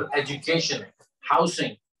giving people education,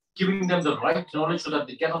 housing, giving them the right knowledge so that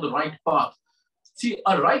they get on the right path. See,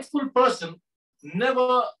 a rightful person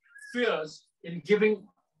never fears in giving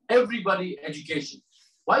everybody education.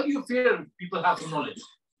 Why do you fear people have the knowledge?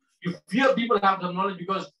 You fear people have the knowledge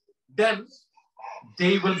because then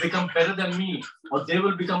they will become better than me or they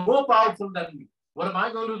will become more powerful than me. What am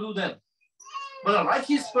I going to do then? But a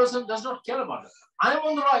righteous person does not care about it. I am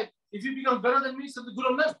on the right. If you become better than me, so good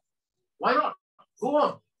on them. Why not? Go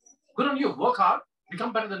on. Good on you. Work hard.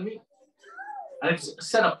 Become better than me. And it's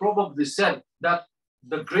said, a proverb is said that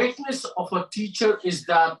the greatness of a teacher is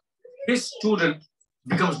that his student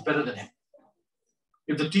becomes better than him.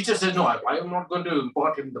 If the teacher says, no, I am not going to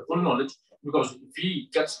impart him the full knowledge because if he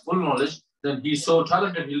gets full knowledge, then he's so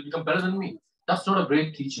talented, he'll become better than me. That's not a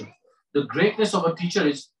great teacher. The greatness of a teacher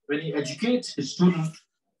is when he educates his student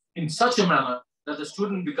in such a manner that the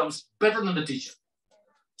student becomes better than the teacher.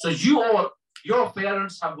 So you all, your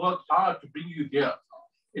parents have worked hard to bring you here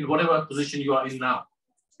in whatever position you are in now.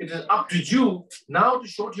 It is up to you now to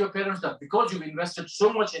show to your parents that because you've invested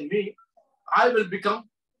so much in me, I will become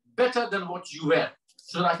better than what you were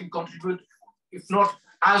so that I can contribute, if not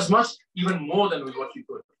as much, even more than with what you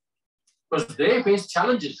could. Because they face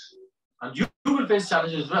challenges and you will face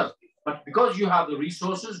challenges as well. But because you have the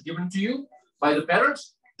resources given to you by the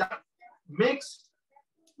parents, that makes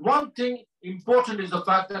one thing important is the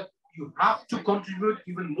fact that you have to contribute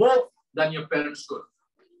even more than your parents could.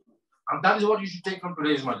 And that is what you should take from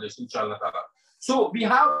today's Majlis, inshallah ta'ala. So we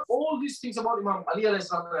have all these things about Imam Ali alayhi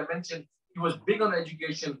salam that I mentioned. He was big on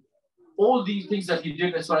education. All these things that he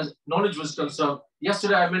did as far as knowledge was concerned.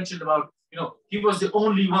 Yesterday I mentioned about, he was the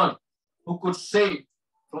only one who could say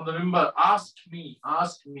from the mimbar, ask me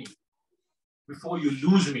before you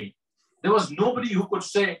lose me. There was nobody who could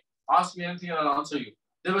say, ask me anything and I'll answer you.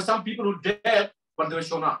 There were some people who dared, but they were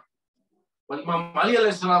shown up. But Imam Ali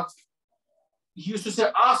alayhi salam, he used to say,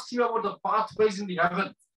 ask you about the pathways in the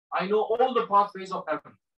heaven. I know all the pathways of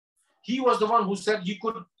heaven. He was the one who said he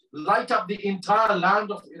could light up the entire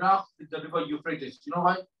land of Iraq with the river Euphrates. You know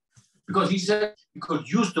why? Because he said he could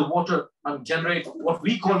use the water and generate what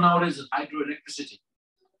we call nowadays hydroelectricity.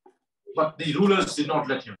 But the rulers did not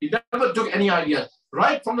let him. He never took any ideas.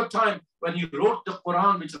 Right from the time when he wrote the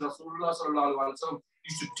Quran, which Rasulullah sallallahu alaihi wasallam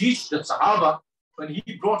used to teach the Sahaba, when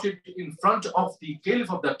he brought it in front of the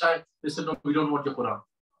Caliph of that time, they said, no, we don't want your Quran.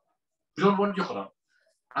 We don't want your Quran.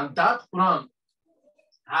 And that Quran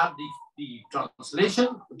had the translation,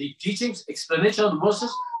 the teachings, explanation of the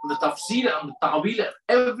verses, the tafsir and the ta'wil,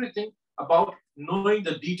 everything about knowing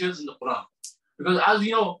the details in the Quran. Because as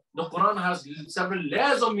you know, the Quran has several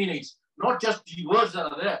layers of meanings, not just the words that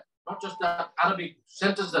are there, not just the Arabic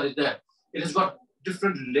sentence that is there. It has got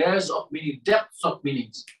different layers of meaning, depths of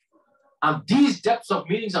meanings. And these depths of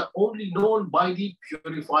meanings are only known by the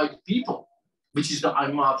purified people, which is the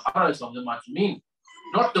Imam Islam, the Majlis,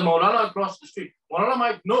 not the Moulana across the street. Moulana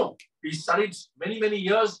might know. He studied many, many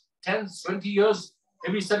years, 10, 20 years.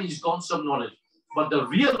 Every study he's got some knowledge. But the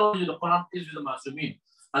real knowledge of the Quran is with the Masumeen.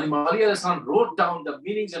 And Imam Ali alayhi salam wrote down the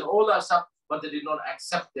meanings and all that stuff, but they did not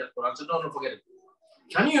accept their Quran. So don't forget it.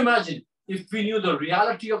 Can you imagine if we knew the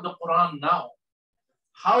reality of the Quran now?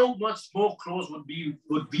 how much more close would we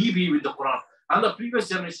be with the Quran? And the previous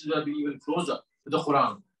generations will be even closer to the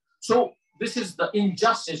Quran. So this is the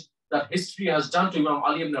injustice that history has done to Imam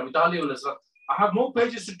Ali ibn Abi Talib. I have more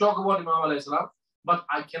pages to talk about Imam Ali, but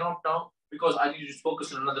I cannot now because I need to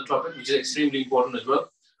focus on another topic, which is extremely important as well.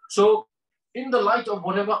 So in the light of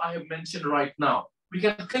whatever I have mentioned right now, we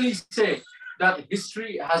can clearly say that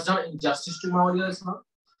history has done injustice to Imam Ali.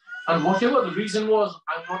 And whatever the reason was,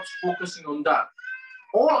 I'm not focusing on that.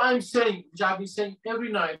 All I'm saying, which I've been saying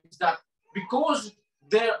every night, is that because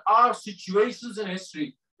there are situations in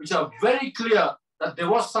history which are very clear that there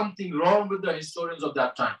was something wrong with the historians of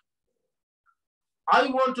that time, I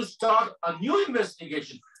want to start a new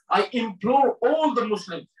investigation. I implore all the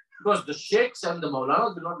Muslims, because the sheikhs and the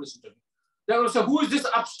Moulanas will not listen to me. They will say, who is this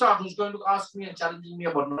upstart who's going to ask me and challenging me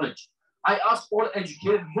about knowledge? I ask all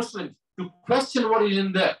educated Muslims to question what is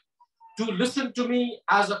in there, to listen to me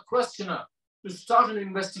as a questioner, to start an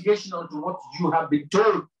investigation onto what you have been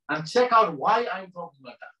told and check out why I'm talking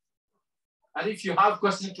like that. And if you have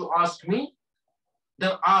questions to ask me,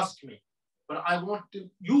 then ask me. But I want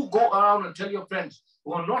you go around and tell your friends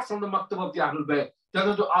who are not from the Maktab of the Ahlul Bayt, tell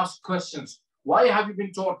them to ask questions. Why have you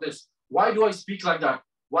been taught this? Why do I speak like that?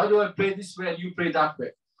 Why do I pray this way and you pray that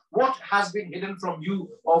way? What has been hidden from you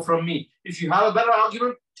or from me? If you have a better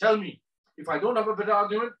argument, tell me. If I don't have a better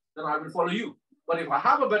argument, then I will follow you. But if I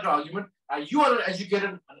have a better argument, and you are an educated,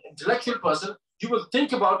 an intellectual person, you will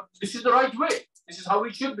think about this is the right way. This is how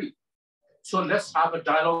it should be. So let's have a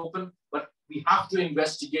dialogue open, but we have to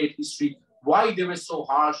investigate history, why they were so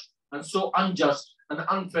harsh and so unjust and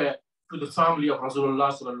unfair to the family of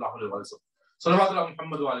Rasulullah sallallahu alaihi wasallam. Salawat ala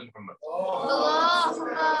Muhammad wa ali Muhammad.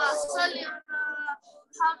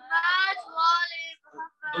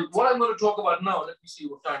 What I'm going to talk about now, let me see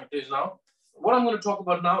what time it is now. What I'm going to talk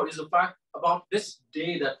about now is the fact about this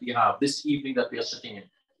day that we have, this evening that we are sitting in.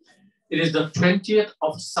 It is the 20th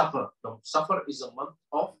of Safar. Safar is a month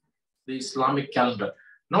of the Islamic calendar.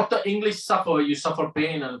 Not the English Safar where you suffer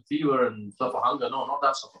pain and fever and suffer hunger. No, not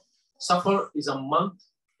that Safar. Safar is a month,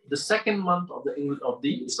 the second month of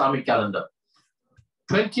the Islamic calendar.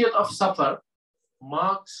 20th of Safar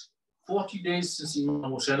marks 40 days since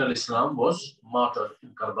Imam Hussaini Islam was martyred in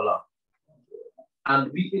Karbala.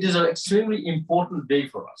 And it is an extremely important day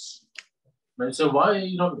for us. And you say,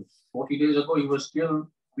 why, 40 days ago he was killed.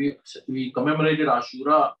 We commemorated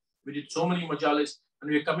Ashura. We did so many majalis.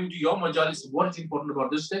 And we are coming to your majalis. What is important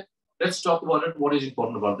about this day? Let's talk about it. What is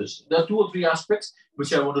important about this? There are 2 or 3 aspects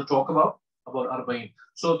which I want to talk about Arbaeen.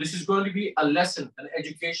 So this is going to be a lesson, an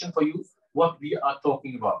education for you, what we are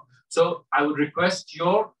talking about. So I would request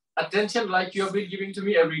your attention like you have been giving to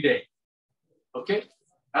me every day. Okay?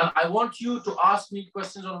 And I want you to ask me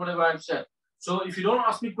questions on whatever I've said. So if you don't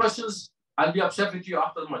ask me questions, I'll be upset with you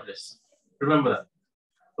after the majlis. Remember that.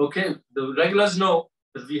 Okay? The regulars know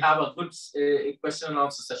that we have a good question and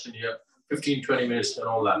answer session here, 15, 20 minutes and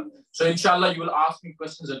all that. So inshallah, you will ask me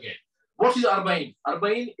questions again. What is Arbaeen?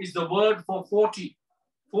 Arbaeen is the word for 40.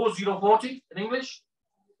 40 in English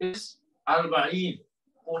is Arbaeen.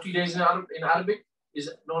 40 days in Arabic is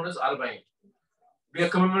known as Arbaeen. We are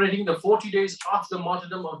commemorating the 40 days after the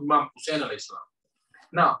martyrdom of Imam Hussain alayhi salam.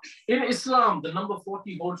 Now, in Islam, the number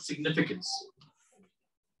 40 holds significance.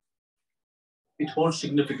 It holds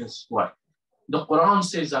significance. Why? The Quran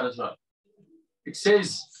says that as well. It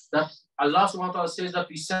says that Allah subhanahu wa ta'ala says that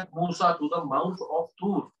we sent Musa to the Mount of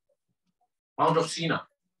Tur, Mount of Sinai.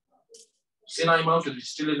 Sinai Mountain is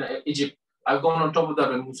still in Egypt. I've gone on top of that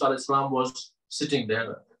when Musa alayhi salam was sitting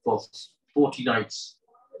there for 40 nights.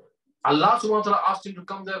 Allah subhanahu wa ta'ala asked him to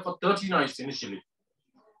come there for 30 nights initially.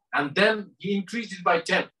 And then he increased it by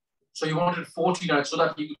 10. So he wanted 40 nights so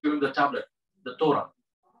that he could give him the tablet, the Torah.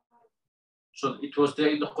 So it was there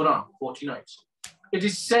in the Quran, 40 nights. It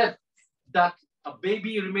is said that a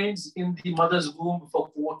baby remains in the mother's womb for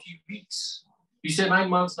 40 weeks. You say 9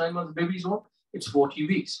 months, baby's womb, it's 40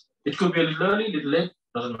 weeks. It could be a little early, a little late,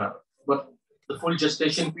 doesn't matter. But the full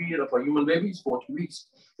gestation period of a human baby is 40 weeks.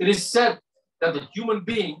 It is said that the human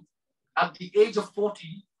being at the age of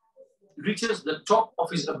 40 reaches the top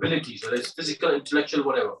of his abilities, whether it's physical, intellectual,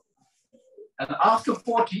 whatever. And after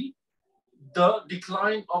 40, the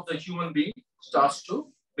decline of the human being starts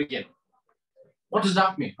to begin. What does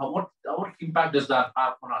that mean? What impact does that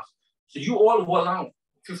have on us? So you all who are now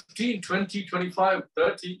 15, 20, 25,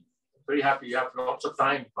 30, very happy. You have lots of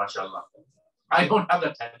time, mashallah. I don't have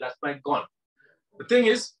that time. That's my gone. The thing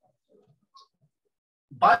is,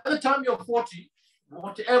 by the time you're 40,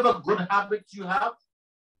 whatever good habits you have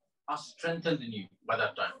are strengthened in you by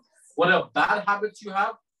that time. Whatever bad habits you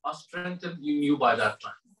have are strengthened in you by that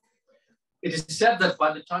time. It is said that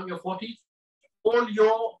by the time you're 40, all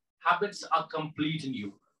your habits are complete in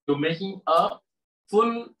you. You're making a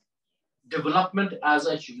full development as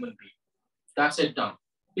a human being. That's it, done.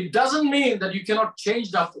 It doesn't mean that you cannot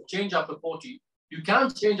change after 40. You can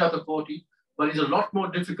change after 40, but it's a lot more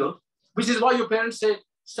difficult, which is why your parents say,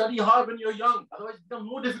 study hard when you're young. Otherwise, it becomes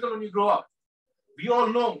more difficult when you grow up. We all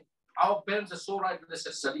know our parents are so right when they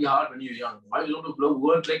say, study hard when you're young. Why you don't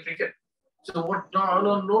go and play cricket? So what? No, I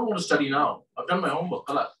don't want to study now. I've done my homework,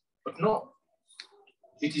 but no.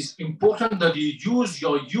 It is important that you use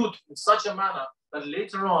your youth in such a manner that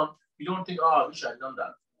later on, you don't think, oh, I wish I'd done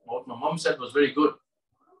that. What my mom said was very good.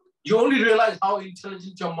 You only realize how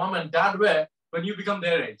intelligent your mom and dad were when you become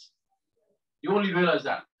their age. You only realize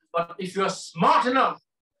that. But if you're smart enough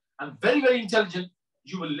and very, very intelligent,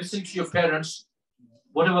 you will listen to your parents,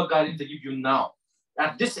 whatever guidance they give you now.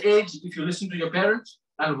 At this age, if you listen to your parents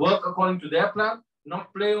and work according to their plan,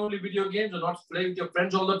 not play only video games or not play with your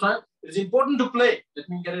friends all the time, it is important to play. Let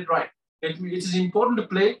me get it right. It is important to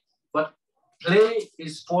play, but play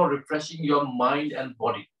is for refreshing your mind and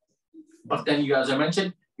body. But then, as I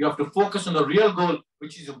mentioned, you have to focus on the real goal,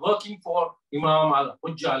 which is working for Imam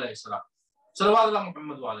al-Hujjah alayhi salam. Salawat ala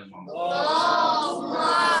Muhammad wa alayhi Muhammad.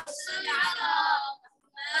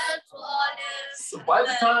 So by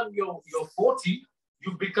the time you're 40,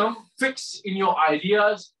 you become fixed in your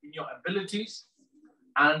ideas, in your abilities.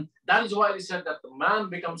 And that is why they said that the man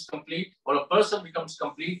becomes complete, or a person becomes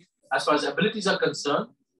complete as far as abilities are concerned,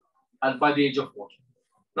 and by the age of 40.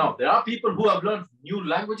 Now, there are people who have learned new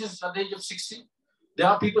languages at the age of 60. There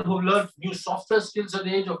are people who have learned new software skills at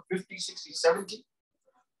the age of 50, 60, 70.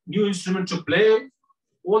 New instrument to play,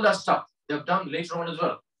 all that stuff they have done later on as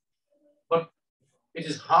well. But it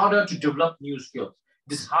is harder to develop new skills.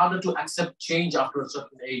 It is harder to accept change after a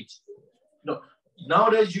certain age.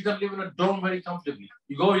 Nowadays, you can live in a dorm very comfortably.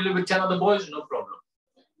 You live with 10 other boys, no problem.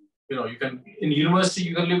 You can, in university,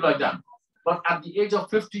 you can live like that. But at the age of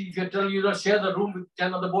 50, if you tell you to share the room with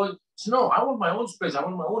 10 other boys, so no, I want my own space. I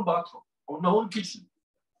want my own bathroom. I want my own kitchen.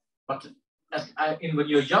 But when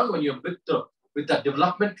you're young, when you're with that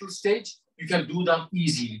developmental stage, you can do that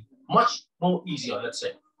easily, much more easier, let's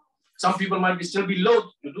say. Some people might still be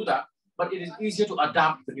loath to do that, but it is easier to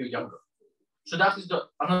adapt when you're younger. So that is the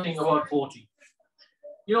another thing about 40.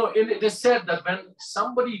 It is said that when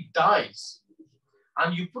somebody dies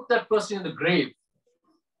and you put that person in the grave,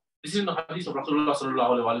 this is in the hadith of Rasulullah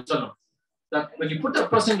sallallahu alaihi wasallam, that when you put that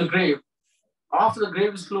person in the grave, after the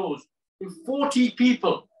grave is closed, if 40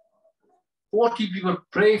 people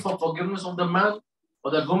pray for forgiveness of the man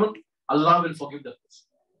or that woman, Allah will forgive that person.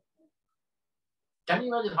 Can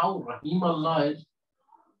you imagine how Rahim Allah is?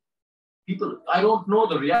 I don't know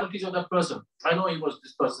the realities of that person. I know he was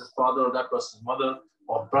this person's father or that person's mother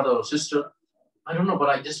or brother or sister. I don't know, but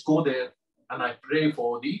I just go there and I pray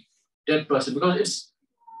for the dead person, because it's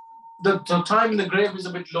the time in the grave is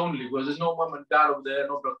a bit lonely, because there's no mom and dad over there,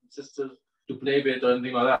 no brothers and sisters to play with or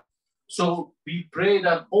anything like that. So we pray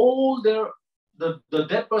that all the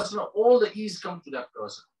dead person, all the ease come to that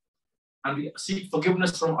person. And we seek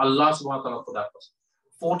forgiveness from Allah subhanahu wa ta'ala for that person.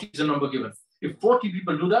 40 is the number given. If 40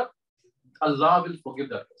 people do that, Allah will forgive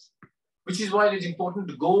that person. Which is why it is important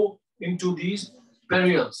to go into these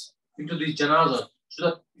burials, into these janazas, so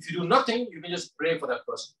that if you do nothing, you can just pray for that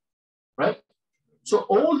person. Right? So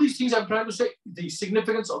all these things I'm trying to say, the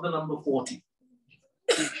significance of the number 40.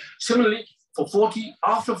 Similarly, for 40,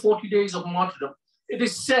 after 40 days of martyrdom, it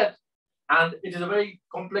is said, and it is a very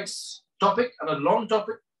complex topic and a long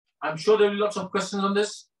topic. I'm sure there will be lots of questions on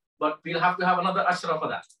this, but we'll have to have another ashra for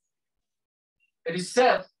that. It is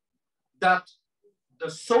said that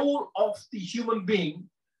the soul of the human being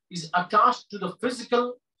is attached to the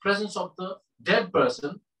physical presence of the dead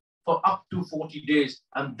person for up to 40 days,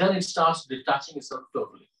 and then it starts detaching itself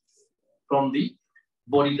totally from the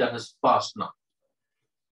body that has passed now.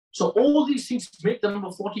 So all these things make the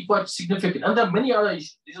number 40 quite significant. And there are many other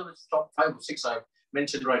issues. These are the top 5 or 6 I've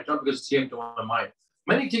mentioned right now because it came to my mind.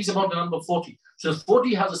 Many things about the number 40. So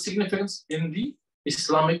 40 has a significance in the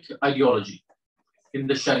Islamic ideology, in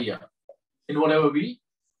the Sharia, in whatever we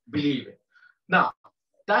believe in. Now,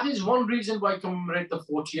 that is one reason why I commemorate the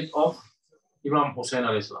 40th of Imam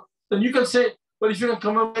Hussaini Islam. Then you can say, well, if you can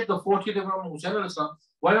commemorate the 40th of Imam Hussaini Islam,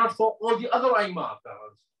 why not for all the other Aimah?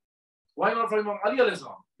 Why not for Imam Ali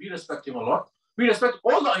Islam? We respect him a lot. We respect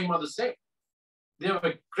all the Aimah the same. They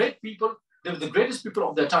were great people. They were the greatest people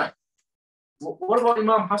of their time. What about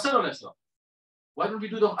Imam Hassan Islam? Why don't we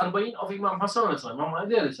do the Arbaeen of Imam Hassan Islam, Imam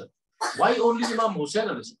Ali Islam? Why only Imam Hussain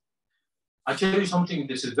Islam? I tell you something,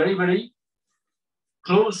 this is very, very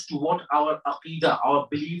close to what our aqidah, our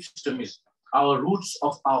belief system is, our roots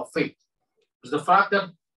of our faith. It's the fact that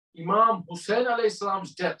Imam Hussain alayhi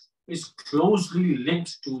salam's death is closely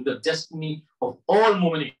linked to the destiny of all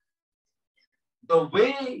mu'mineen. The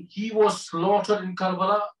way he was slaughtered in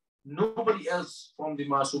Karbala, nobody else from the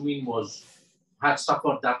Masumeen had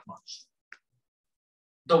suffered that much.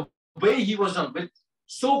 The way he was done, with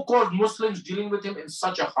so-called Muslims dealing with him in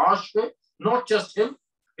such a harsh way, not just him,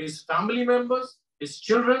 his family members, his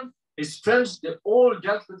children, his friends, they all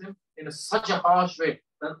dealt with him in such a harsh way.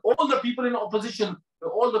 And all the people in opposition,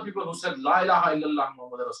 all the people who said, La ilaha illallah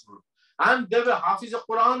Muhammad Rasulullah. And there were Hafiz of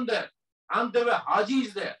Quran there, and there were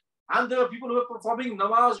Hajis there, and there were people who were performing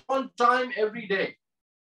namaz on time every day.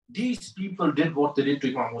 These people did what they did to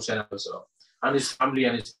Imam Hussain and his family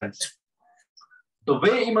and his friends. The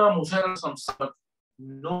way Imam Hussain suffered,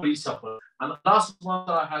 nobody suffered. And Allah subhanahu wa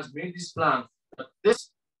ta'ala has made this plan that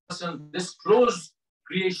this person, this close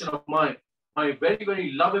creation of mine, my very,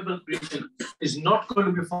 very lovable creation, is not going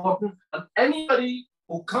to be forgotten. And anybody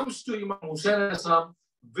who comes to Imam Hussain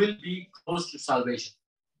will be close to salvation.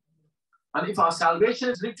 And if our salvation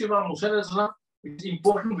is linked to Imam Hussain, it's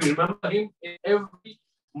important we remember him in every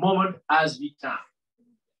moment as we can.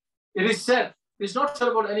 It is said, it's not said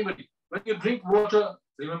about anybody. When you drink water,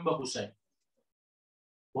 remember Hussain.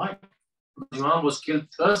 Why? Because Imam was killed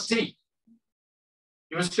thirsty.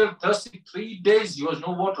 He was killed thirsty 3 days. There was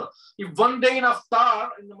no water. If one day in Iftar,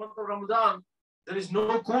 in the month of Ramadan, there is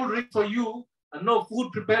no cool drink for you and no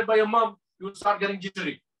food prepared by your mom, you will start getting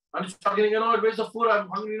jittery. And you start getting, where's the food? I'm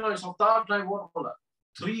hungry now. It's Iftar time. What for that?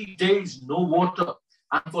 3 days, no water.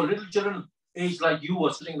 And for little children aged like you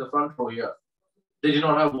were sitting in the front row here, they did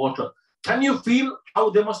not have water. Can you feel how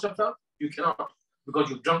they must have felt? You cannot,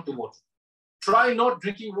 because you've drunk the water. Try not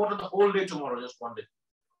drinking water the whole day tomorrow, just one day.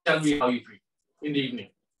 Tell me how you feel in the evening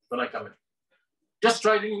when I come in. Just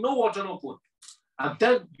try drinking no water, no food. And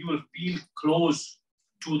then you will feel close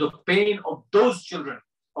to the pain of those children,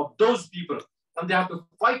 of those people. And they have to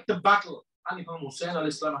fight the battle. And Imam Hussain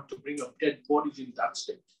alayhi salam had to bring up dead bodies in that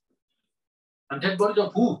state. And dead bodies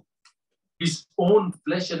of who? His own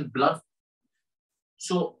flesh and blood.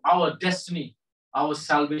 So our destiny, our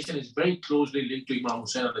salvation is very closely linked to Imam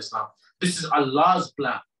Hussain alayhi salam. This is Allah's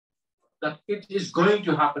plan, that it is going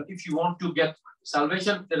to happen. If you want to get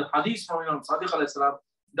salvation, there is hadith from Imam Sadiq alayhi salam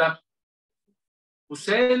that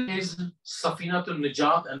Hussain is Safinatul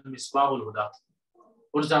Najat and Misbahul Huda.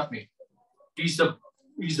 What does that mean? He's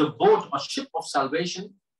the boat, a ship of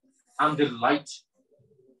salvation, and the light.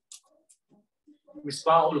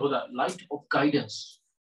 Misbahul Huda, light of guidance.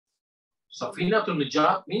 Safinatul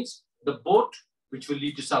Najat means the boat which will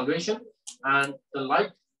lead to salvation, and the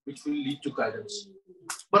light which will lead to guidance.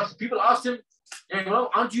 But people asked him,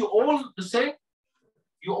 aren't you all the same?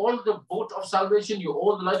 You all the boat of salvation, you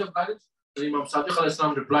all the light of guidance? And Imam Sadiq alayhi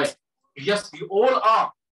salam replied, yes, we all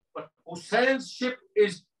are. But Hussein's ship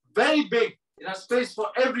is very big. It has space for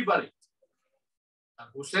everybody. And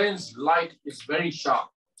Hussein's light is very sharp.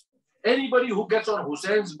 Anybody who gets on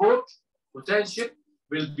Hussein's boat, Hussein's ship,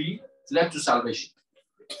 will be led to salvation.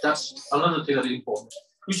 That's another thing that is important.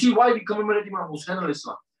 You see why we commemorate Imam Hussain alayhi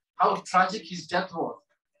salam? How tragic his death was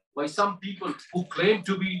by some people who claim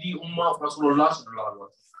to be the Ummah of Rasulullah,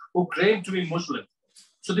 who claim to be Muslim.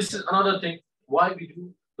 So this is another thing why we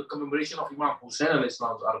do the commemoration of Imam Hussain alayhi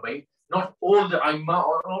salam's Arbaeen. Not all the Aimma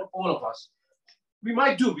or not all of us. We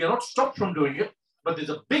might do, we are not stopped from doing it, but there's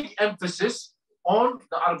a big emphasis on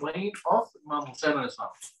the Arbaeen of Imam Hussain alayhi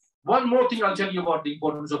salam. One more thing I'll tell you about the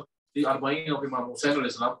importance of the Arbaeen of Imam Hussain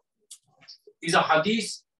alayhi salam is a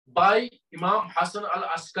hadith by Imam Hassan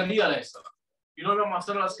al-Askari alayhi salam. You know, Imam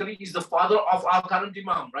Hassan al-Askari is the father of our current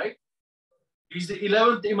Imam, right? He's the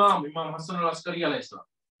 11th Imam, Imam Hassan al-Askari alayhi salam.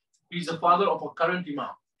 He's the father of our current Imam.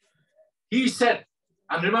 He said,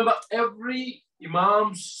 and remember, every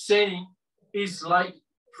Imam's saying is like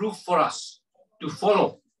proof for us to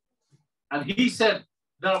follow. And he said,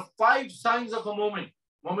 there are 5 signs of a moment.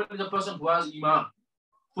 Moment is a person who has Iman,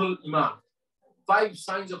 full Iman. 5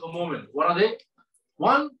 signs of a moment. What are they?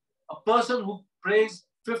 1, a person who prays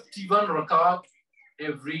 51 rakat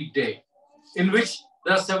every day, in which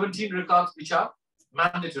there are 17 rakats which are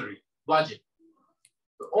mandatory, wajib.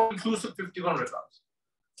 All-inclusive 51 rakats.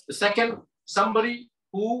 The second, somebody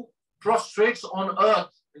who prostrates on earth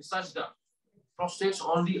in sajda, prostrates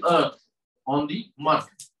on the earth, on the mud.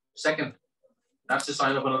 Second, that's a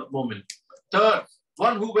sign of a moment. Third,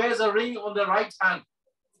 one who wears a ring on the right hand.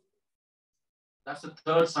 That's the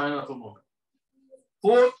third sign of a moment.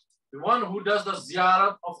 Fourth, the one who does the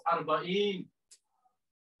ziyarat of Arbaeen.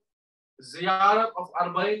 Ziyarat of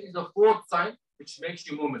Arbaeen is the 4th sign which makes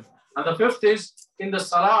you moment. And the 5th is in the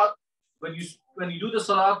salat, when you do the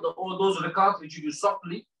salat, all those rakats which you do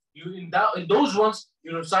softly, in those ones,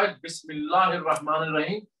 you recite Bismillahir Rahmanir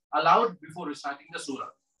Rahim aloud before reciting the surah.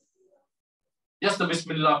 Just the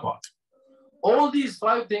Bismillah part. All these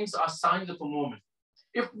 5 things are signs of a moment.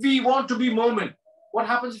 If we want to be mu'min, what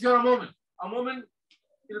happens if you're a mu'min? A mu'min,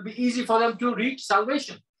 it'll be easy for them to reach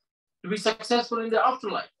salvation, to be successful in the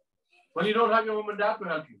afterlife. When you don't have your mom and dad to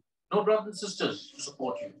help you, no brothers and sisters to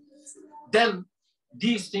support you, then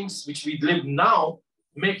these things which we live now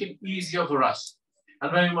make it easier for us.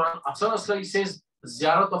 And when Imam Hussaini Islamic says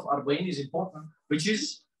Ziyarat of Arbaeen is important, which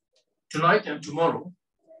is tonight and tomorrow,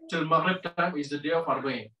 till Maghrib time is the day of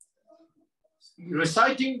Arbaeen.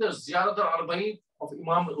 Reciting the Ziyarat of Arbaeen of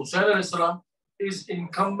Imam Hussaini Islam is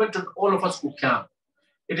incumbent on all of us who can.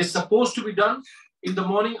 It is supposed to be done in the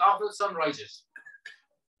morning after the sun rises.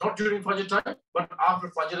 Not during Fajr time, but after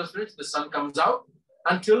Fajr is finished, the sun comes out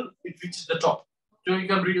until it reaches the top. So you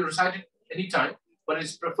can really recite it anytime, but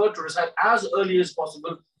it's preferred to recite as early as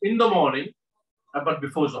possible in the morning, but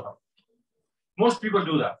before Zuhr. Most people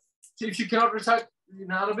do that. So if you cannot recite in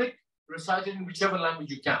Arabic, recite it in whichever language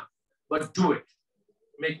you can, but do it.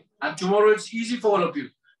 And tomorrow it's easy for all of you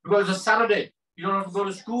because it's a Saturday. You don't have to go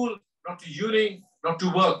to school, not to uni, not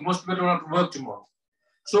to work. Most people don't have to work tomorrow.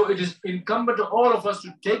 So it is incumbent on all of us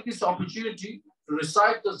to take this opportunity to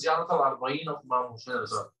recite the Ziyarat al-Arbaeen of Imam Hussaini.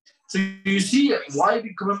 So you see why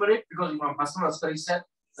we commemorate, because Imam Hussaini Islamic said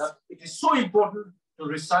that it is so important to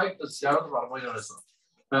recite the Ziyarat al-Arbaeen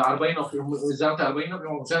of Ziyarat al-Arbaeen of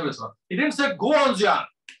Imam Hussaini. He didn't say go on Ziyarat,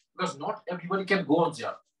 because not everybody can go on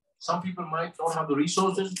Ziyarat. Some people might not have the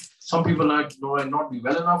resources. Some people might not be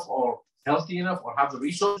well enough or healthy enough or have the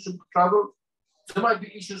resources to travel. There might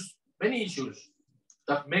be issues, many issues,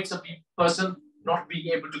 that makes a person not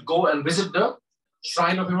being able to go and visit the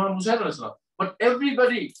shrine of Imam Hussaini. But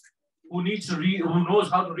everybody who needs to read, who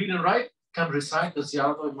knows how to read and write, can recite the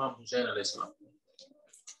Ziyarat of Imam Hussaini.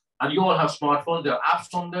 And you all have smartphones, there are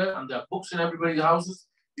apps on there, and there are books in everybody's houses.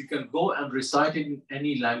 You can go and recite it in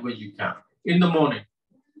any language you can in the morning,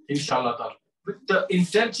 inshallah, with the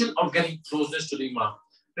intention of getting closeness to the Imam.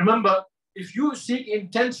 Remember, if you seek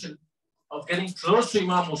intention of getting close to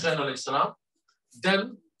Imam Hussaini,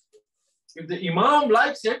 then if the Imam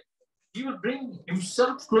likes it, he will bring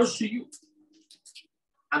himself close to you.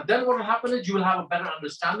 And then what will happen is you will have a better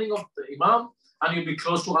understanding of the Imam and you'll be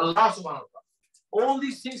close to Allah subhanahu wa ta'ala. All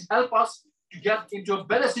these things help us to get into a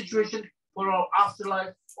better situation for our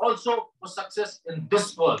afterlife, also for success in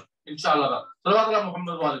this world, inshallah.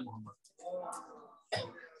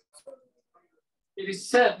 It is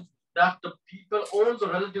said that the people, all the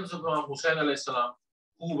relatives of Imam Hussaini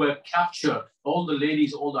who were captured, all the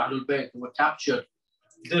ladies, all the Ahlul Bayt who were captured,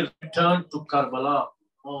 they returned to Karbala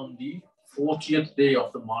on the 40th day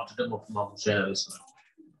of the martyrdom of Imam Hussaini.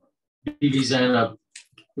 Bibi Zainab,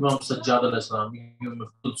 Imam Sajjad al-Islam, Imam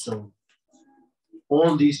Kulsum,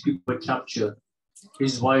 all these people were captured,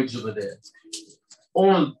 his wives over there.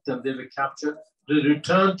 All of them, they were captured. They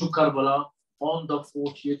returned to Karbala on the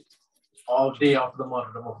 40th day after the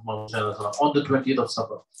martyrdom of Imam Hussaini, on the 20th of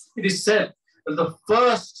Safar. It is said that the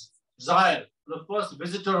first Zair, the first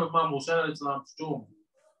visitor of Imam Hussaini's tomb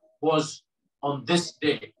was on this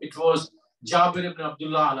day. It was Jabir ibn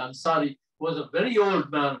Abdullah al-Ansari, who was a very old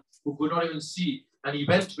man who could not even see, and he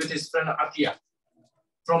went with his friend Atiyah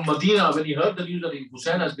from Medina. When he heard the news that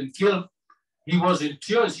Hussain has been killed, he was in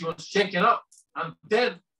tears, he was shaken up, and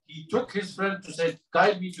then he took his friend to say,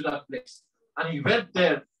 guide me to that place. And he went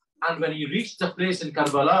there, and when he reached the place in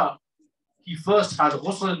Karbala, he first had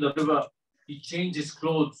ghusl in the river, he changed his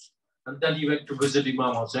clothes, and then he went to visit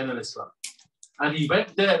Imam Hussain al-Islam. And he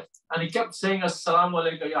went there, and he kept saying, Assalamu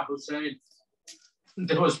alaikum ya Hussain.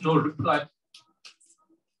 There was no reply.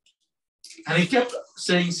 And he kept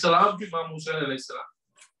saying salam to Imam Hussain al-Islam.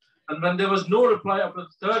 And when there was no reply after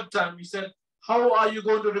the third time, he said, how are you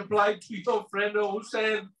going to reply to your friend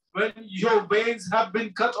Hussain when your veins have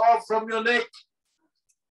been cut off from your neck?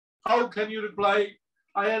 How can you reply?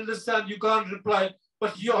 I understand you can't reply,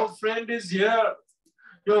 but your friend is here.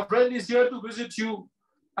 Your friend is here to visit you.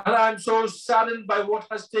 And I'm so saddened by what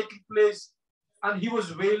has taken place. And he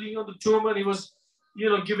was wailing on the tomb, and he was,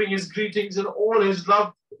 giving his greetings and all his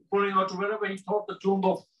love pouring out to wherever he thought the tomb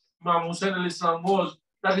of Imam Hussain al-Islam was.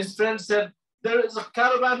 That his friend said, there is a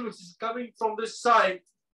caravan which is coming from this side,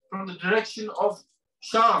 from the direction of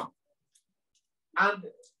Sham. And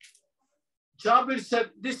Jabir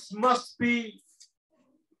said, this must be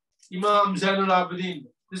Imam Zainul Abidin.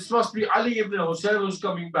 This must be Ali ibn Hussain who's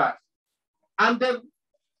coming back. And then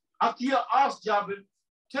Atiyah asked Jabir,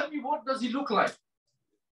 tell me, what does he look like?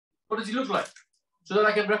 What does he look like? So that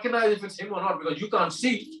I can recognize if it's him or not, because you can't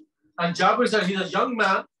see. And Jabir said, he's a young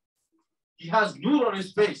man. He has nur on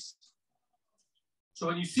his face. So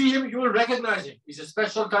when you see him, you will recognize him. He's a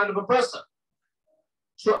special kind of a person.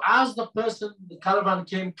 So as the caravan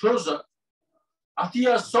came closer,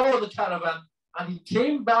 Atiyah saw the caravan and he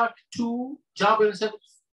came back to Jabir and said,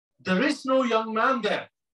 there is no young man there.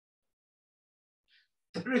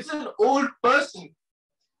 There is an old person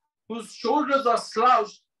whose shoulders are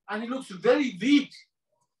slouched and he looks very weak.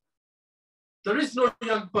 There is no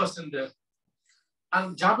young person there.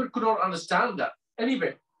 And Jabir could not understand that.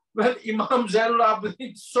 Anyway, when Imam Zainul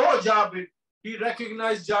Abidin saw Jabir, he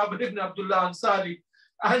recognized Jabir ibn Abdullah Ansari,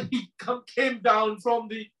 and he came down from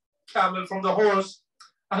the camel, from the horse,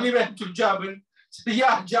 and he went to Jabir. Said,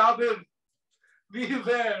 yeah, Jabir, we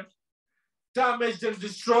were damaged and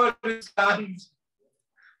destroyed in his land.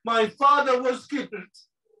 My father was killed.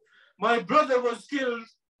 My brother was killed.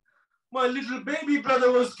 My little baby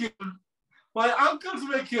brother was killed. My uncles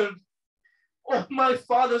were killed. All my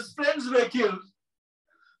father's friends were killed.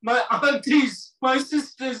 My aunties, my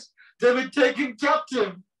sisters, they were taken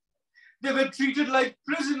captive. They were treated like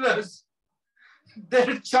prisoners. Their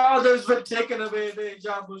chadars were taken away. Their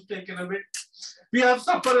hijab was taken away. We have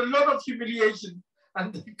suffered a lot of humiliation.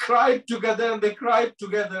 And they cried together and they cried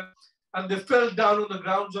together. And they fell down on the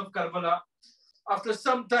grounds of Karbala. After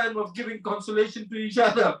some time of giving consolation to each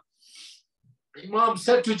other, Imam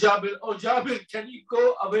said to Jabir, oh Jabir, can you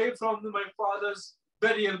go away from my father's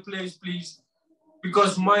burial place, please?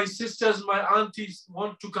 Because my sisters, my aunties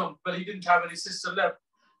want to come. But he didn't have any sister left.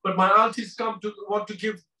 But my aunties want to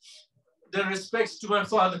give their respects to my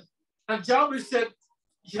father. And Jabir said,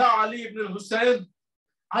 Ya Ali ibn al-Hussain,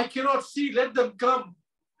 I cannot see, let them come.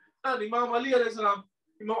 And Imam Ali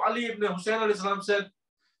ibn Hussain said,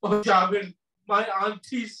 oh Jabir, my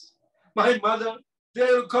aunties, my mother,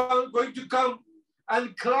 they're going to come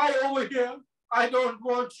and cry over here. I don't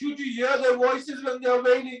want you to hear their voices when they're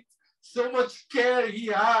waiting. So much care he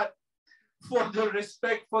had for the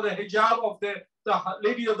respect, for the hijab of the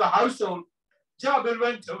lady of the household. Jabir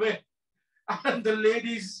went away and the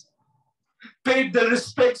ladies paid their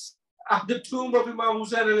respects at the tomb of Imam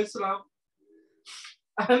Hussain alayhi salam.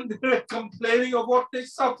 And they were complaining of what they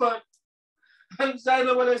suffered. And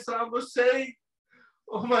Zainab alayhi salam was saying,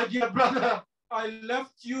 oh my dear brother, I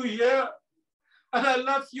left you here and I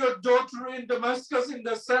left your daughter in Damascus, in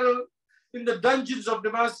the cell, in the dungeons of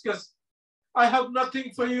Damascus. I have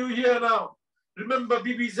nothing for you here now. Remember,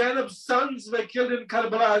 Bibi Zainab's sons were killed in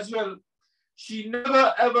Karbala as well. She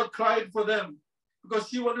never ever cried for them because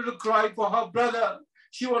she wanted to cry for her brother.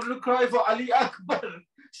 She wanted to cry for Ali Akbar.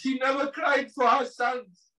 She never cried for her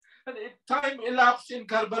sons. And time elapsed in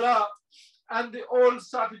Karbala and they all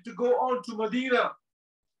started to go on to Medina.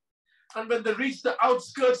 And when they reached the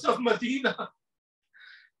outskirts of Medina,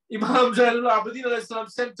 Imam Zainul Abidin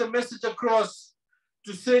sent a message across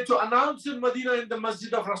to announce in Medina in the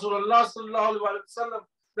masjid of Rasulullah sallallahu alaihi wasallam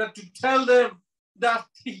that to tell them that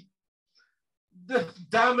the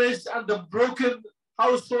damaged and the broken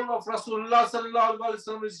household of Rasulullah sallallahu alaihi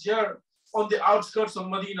wasallam is here on the outskirts of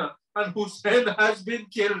Medina and Hussein has been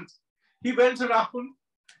killed. He went around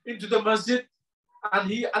into the masjid and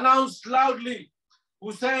he announced loudly,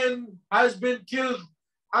 Hussein has been killed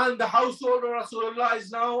and the household of Rasulullah is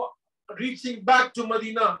now reaching back to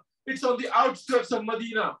Medina. It's on the outskirts of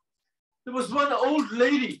Medina. There was one old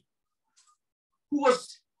lady who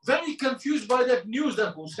was very confused by that news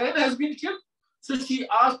that Hussein has been killed. So she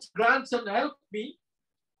asked grandson, help me,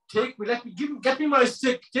 get me my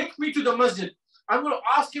stick, take me to the masjid. I'm going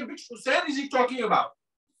to ask him which Hussein is he talking about.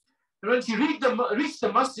 And when she reached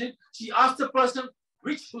the masjid, she asked the person,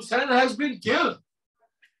 which Hussein has been killed?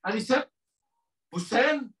 And he said,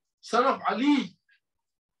 Hussein, son of Ali,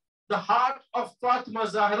 the heart of Fatima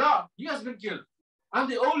Zahra, he has been killed. And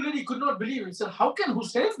the old lady could not believe it. He said, how can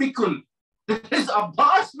Hussein be killed? There is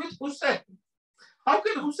Abbas with Hussein. How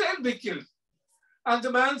can Hussein be killed? And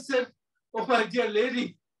the man said, oh my dear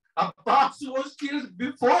lady, Abbas was killed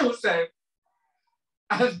before Hussein.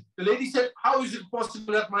 And the lady said, how is it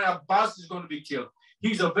possible that my Abbas is going to be killed?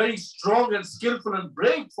 He's a very strong and skillful and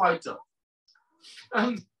brave fighter.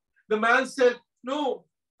 And the man said, no,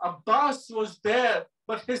 Abbas was there,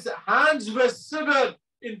 but his hands were severed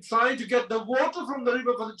in trying to get the water from the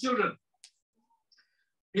river for the children.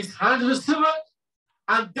 His hands were severed,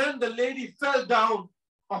 and then the lady fell down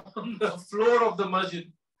on the floor of the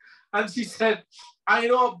masjid. And she said, I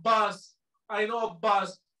know Abbas.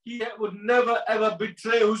 He would never ever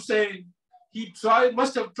betray Hussein. He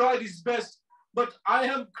must have tried his best, but I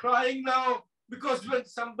am crying now because when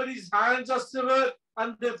somebody's hands are severed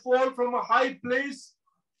and they fall from a high place,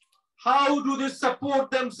 how do they support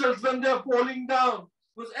themselves when they're falling down?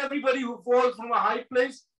 Because everybody who falls from a high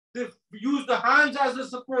place, They used the hands as a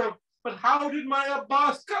support. But how did my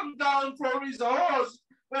Abbas come down from his horse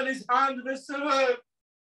when his hands were severed?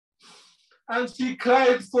 And she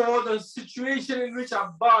cried for the situation in which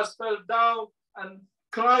Abbas fell down and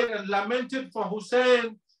cried and lamented for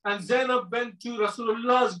Hussein. And Zainab went to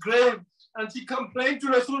Rasulullah's grave and she complained to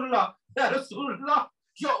Rasulullah, "Ya Rasulullah,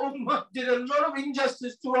 your ummah did a lot of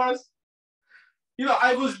injustice to us. You know,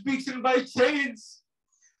 I was beaten by chains.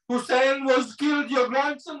 Hussein was killed, your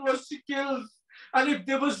grandson was killed. And if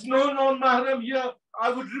there was no non-mahram here, I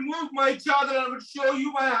would remove my chadar and I would show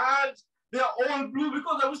you my hands. They're all blue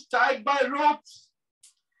because I was tied by ropes."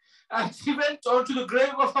 And she went on to the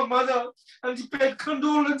grave of her mother and she paid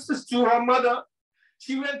condolences to her mother.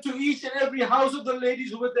 She went to each and every house of the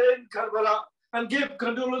ladies who were there in Karbala and gave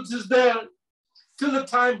condolences there till the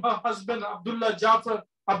time her husband, Abdullah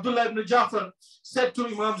ibn Jafar, said to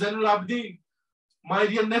Imam Zainul Abidin, "My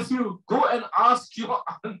dear nephew, go and ask your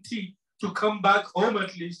auntie to come back home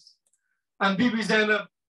at least." And Bibi Zainab,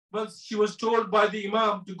 once she was told by the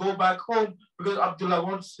Imam to go back home because Abdullah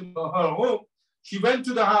wants her home, she went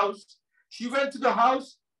to the house. She went to the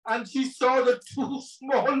house and she saw the two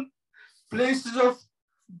small places of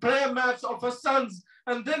prayer mats of her sons.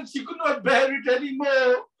 And then she could not bear it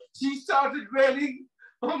anymore. She started wailing,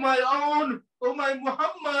 "Oh my own, oh my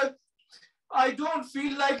Muhammad, I don't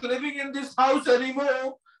feel like living in this house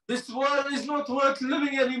anymore. This world is not worth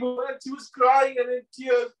living anymore." And she was crying and in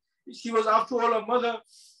tears. She was, after all, a mother.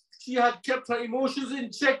 She had kept her emotions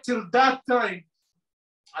in check till that time.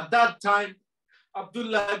 At that time,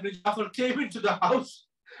 Abdullah ibn Jafar came into the house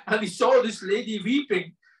and he saw this lady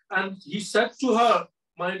weeping. And he said to her,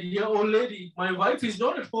 "My dear old lady, my wife is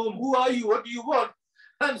not at home. Who are you? What do you want?"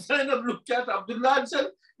 And Zainab looked at Abdullah and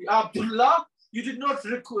said, "Abdullah, you did not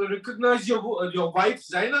recognize your wife,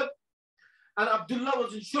 Zainab?" And Abdullah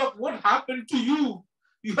was in shock. "What happened to you?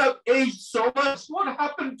 You have aged so much. What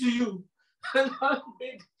happened to you?" And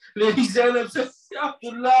Lady Zainab said,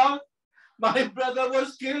 "Abdullah, my brother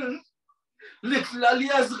was killed. Little Ali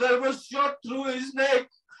Asghar was shot through his neck.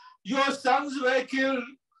 Your sons were killed.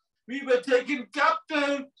 We were taken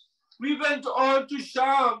captive. We went on to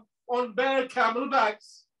Sham on bare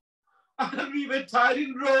camelbacks. And we were tied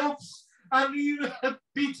in ropes. And we were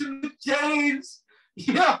beaten with chains.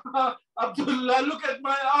 Yeah, Abdullah, look at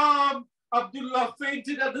my arm." Abdullah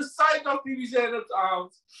fainted at the sight of Bibi Zainab's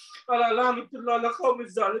arms.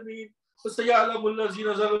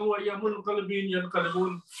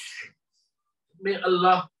 May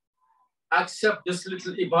Allah accept this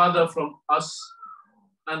little ibadah from us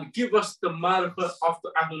and give us the marifah of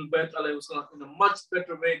the Ahlul Bayt in a much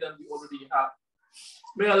better way than we already have.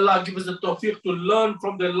 May Allah give us the tawfiq to learn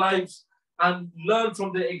from their lives and learn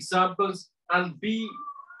from their examples and be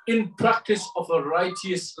in practice of a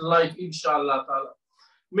righteous life, inshallah ta'ala.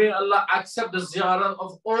 May Allah accept the ziyarah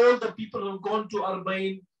of all the people who have gone to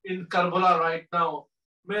Arbaeen in Karbala right now.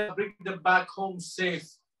 May Allah bring them back home safe.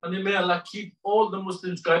 And may Allah keep all the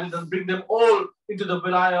Muslims guided and bring them all into the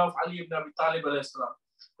wilayah of Ali ibn Abi Talib alayhi salam.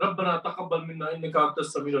 ربنا تقبل منا إنك أنت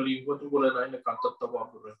السميع العليم وتب علينا إنك أنت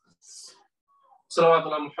التواب الرحيم. صلوات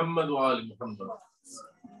على محمد وآل محمد.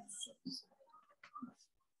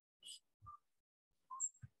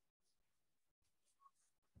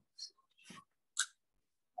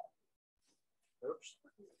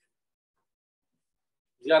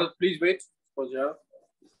 Ziyarat, please wait for Ziyarat.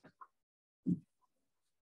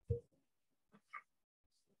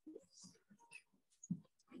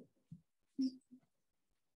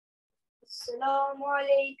 السلام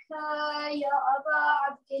عليك يا أبا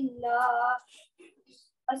عبد الله.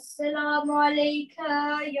 السلام عليك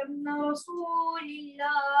يا ابن رسول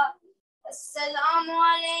الله. السلام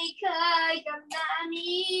عليك يا ابن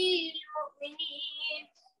أمير المؤمنين.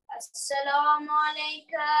 السلام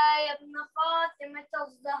عليك يا ابن فاطمة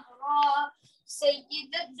الزهراء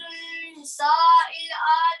سيدة نساء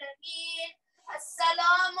العالمين.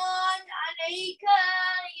 السلام عليك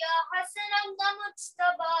يا حسن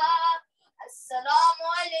المجتبى. السلام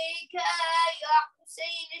عليك يا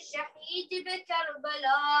حسين الشهيد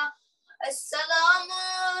بكربلاء. السلام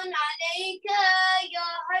عليك يا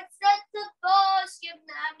حضرة عباس يا ابن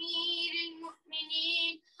أمير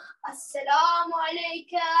المؤمنين. السلام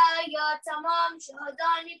عليك يا تمام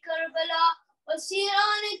شهداء كربلاء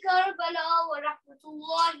وسيران كربلاء ورحمة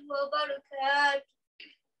الله وبركاته.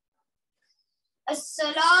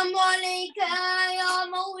 السلام عليك يا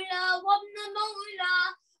مولى وابن مولى.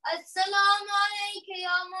 السلام عليك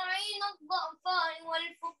يا معين الضعفاء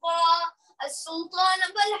والفقراء. السلطان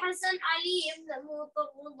أبو الحسن علي بن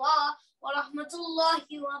المطربة ورحمة الله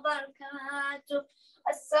وبركاته.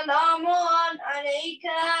 السلام عليك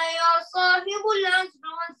يا صاحب العصر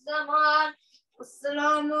والزمان.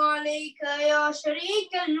 السلام عليك يا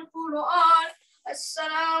شريك القرآن.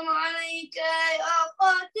 السلام عليك يا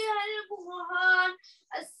قاطع البرهان.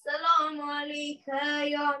 السلام عليك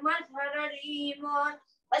يا مظهر الإيمان.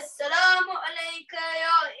 السلام عليك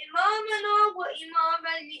يا إمامنا وإمام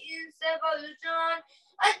الإنس والجان.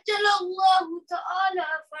 أجل الله تعالى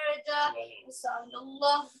فرجا وسأل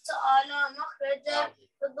الله تعالى مخرجا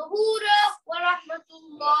وظهورا ورحمة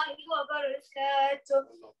الله وبركاته.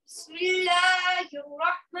 بسم الله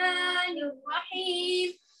الرحمن الرحيم.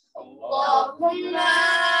 اللهم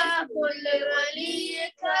كل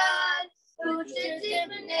وليك حجة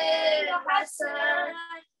ابن الحسن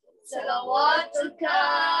صلواتك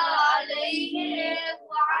عليه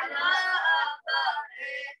وعلى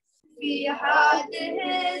آبائه في هذه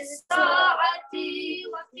الساعة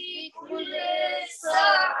وفي كل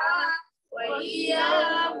ساعة، وهي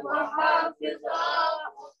محافظة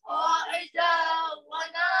وقائدا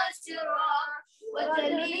وناصرا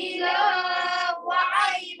ودليلا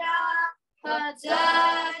وعينا حتى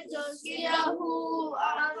تزكيه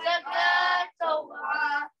أرضك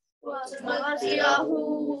طوعا وتمتعه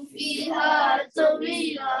فيها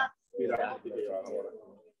طويلا.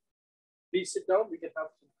 Please sit down. We can have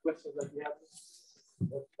some questions that we have.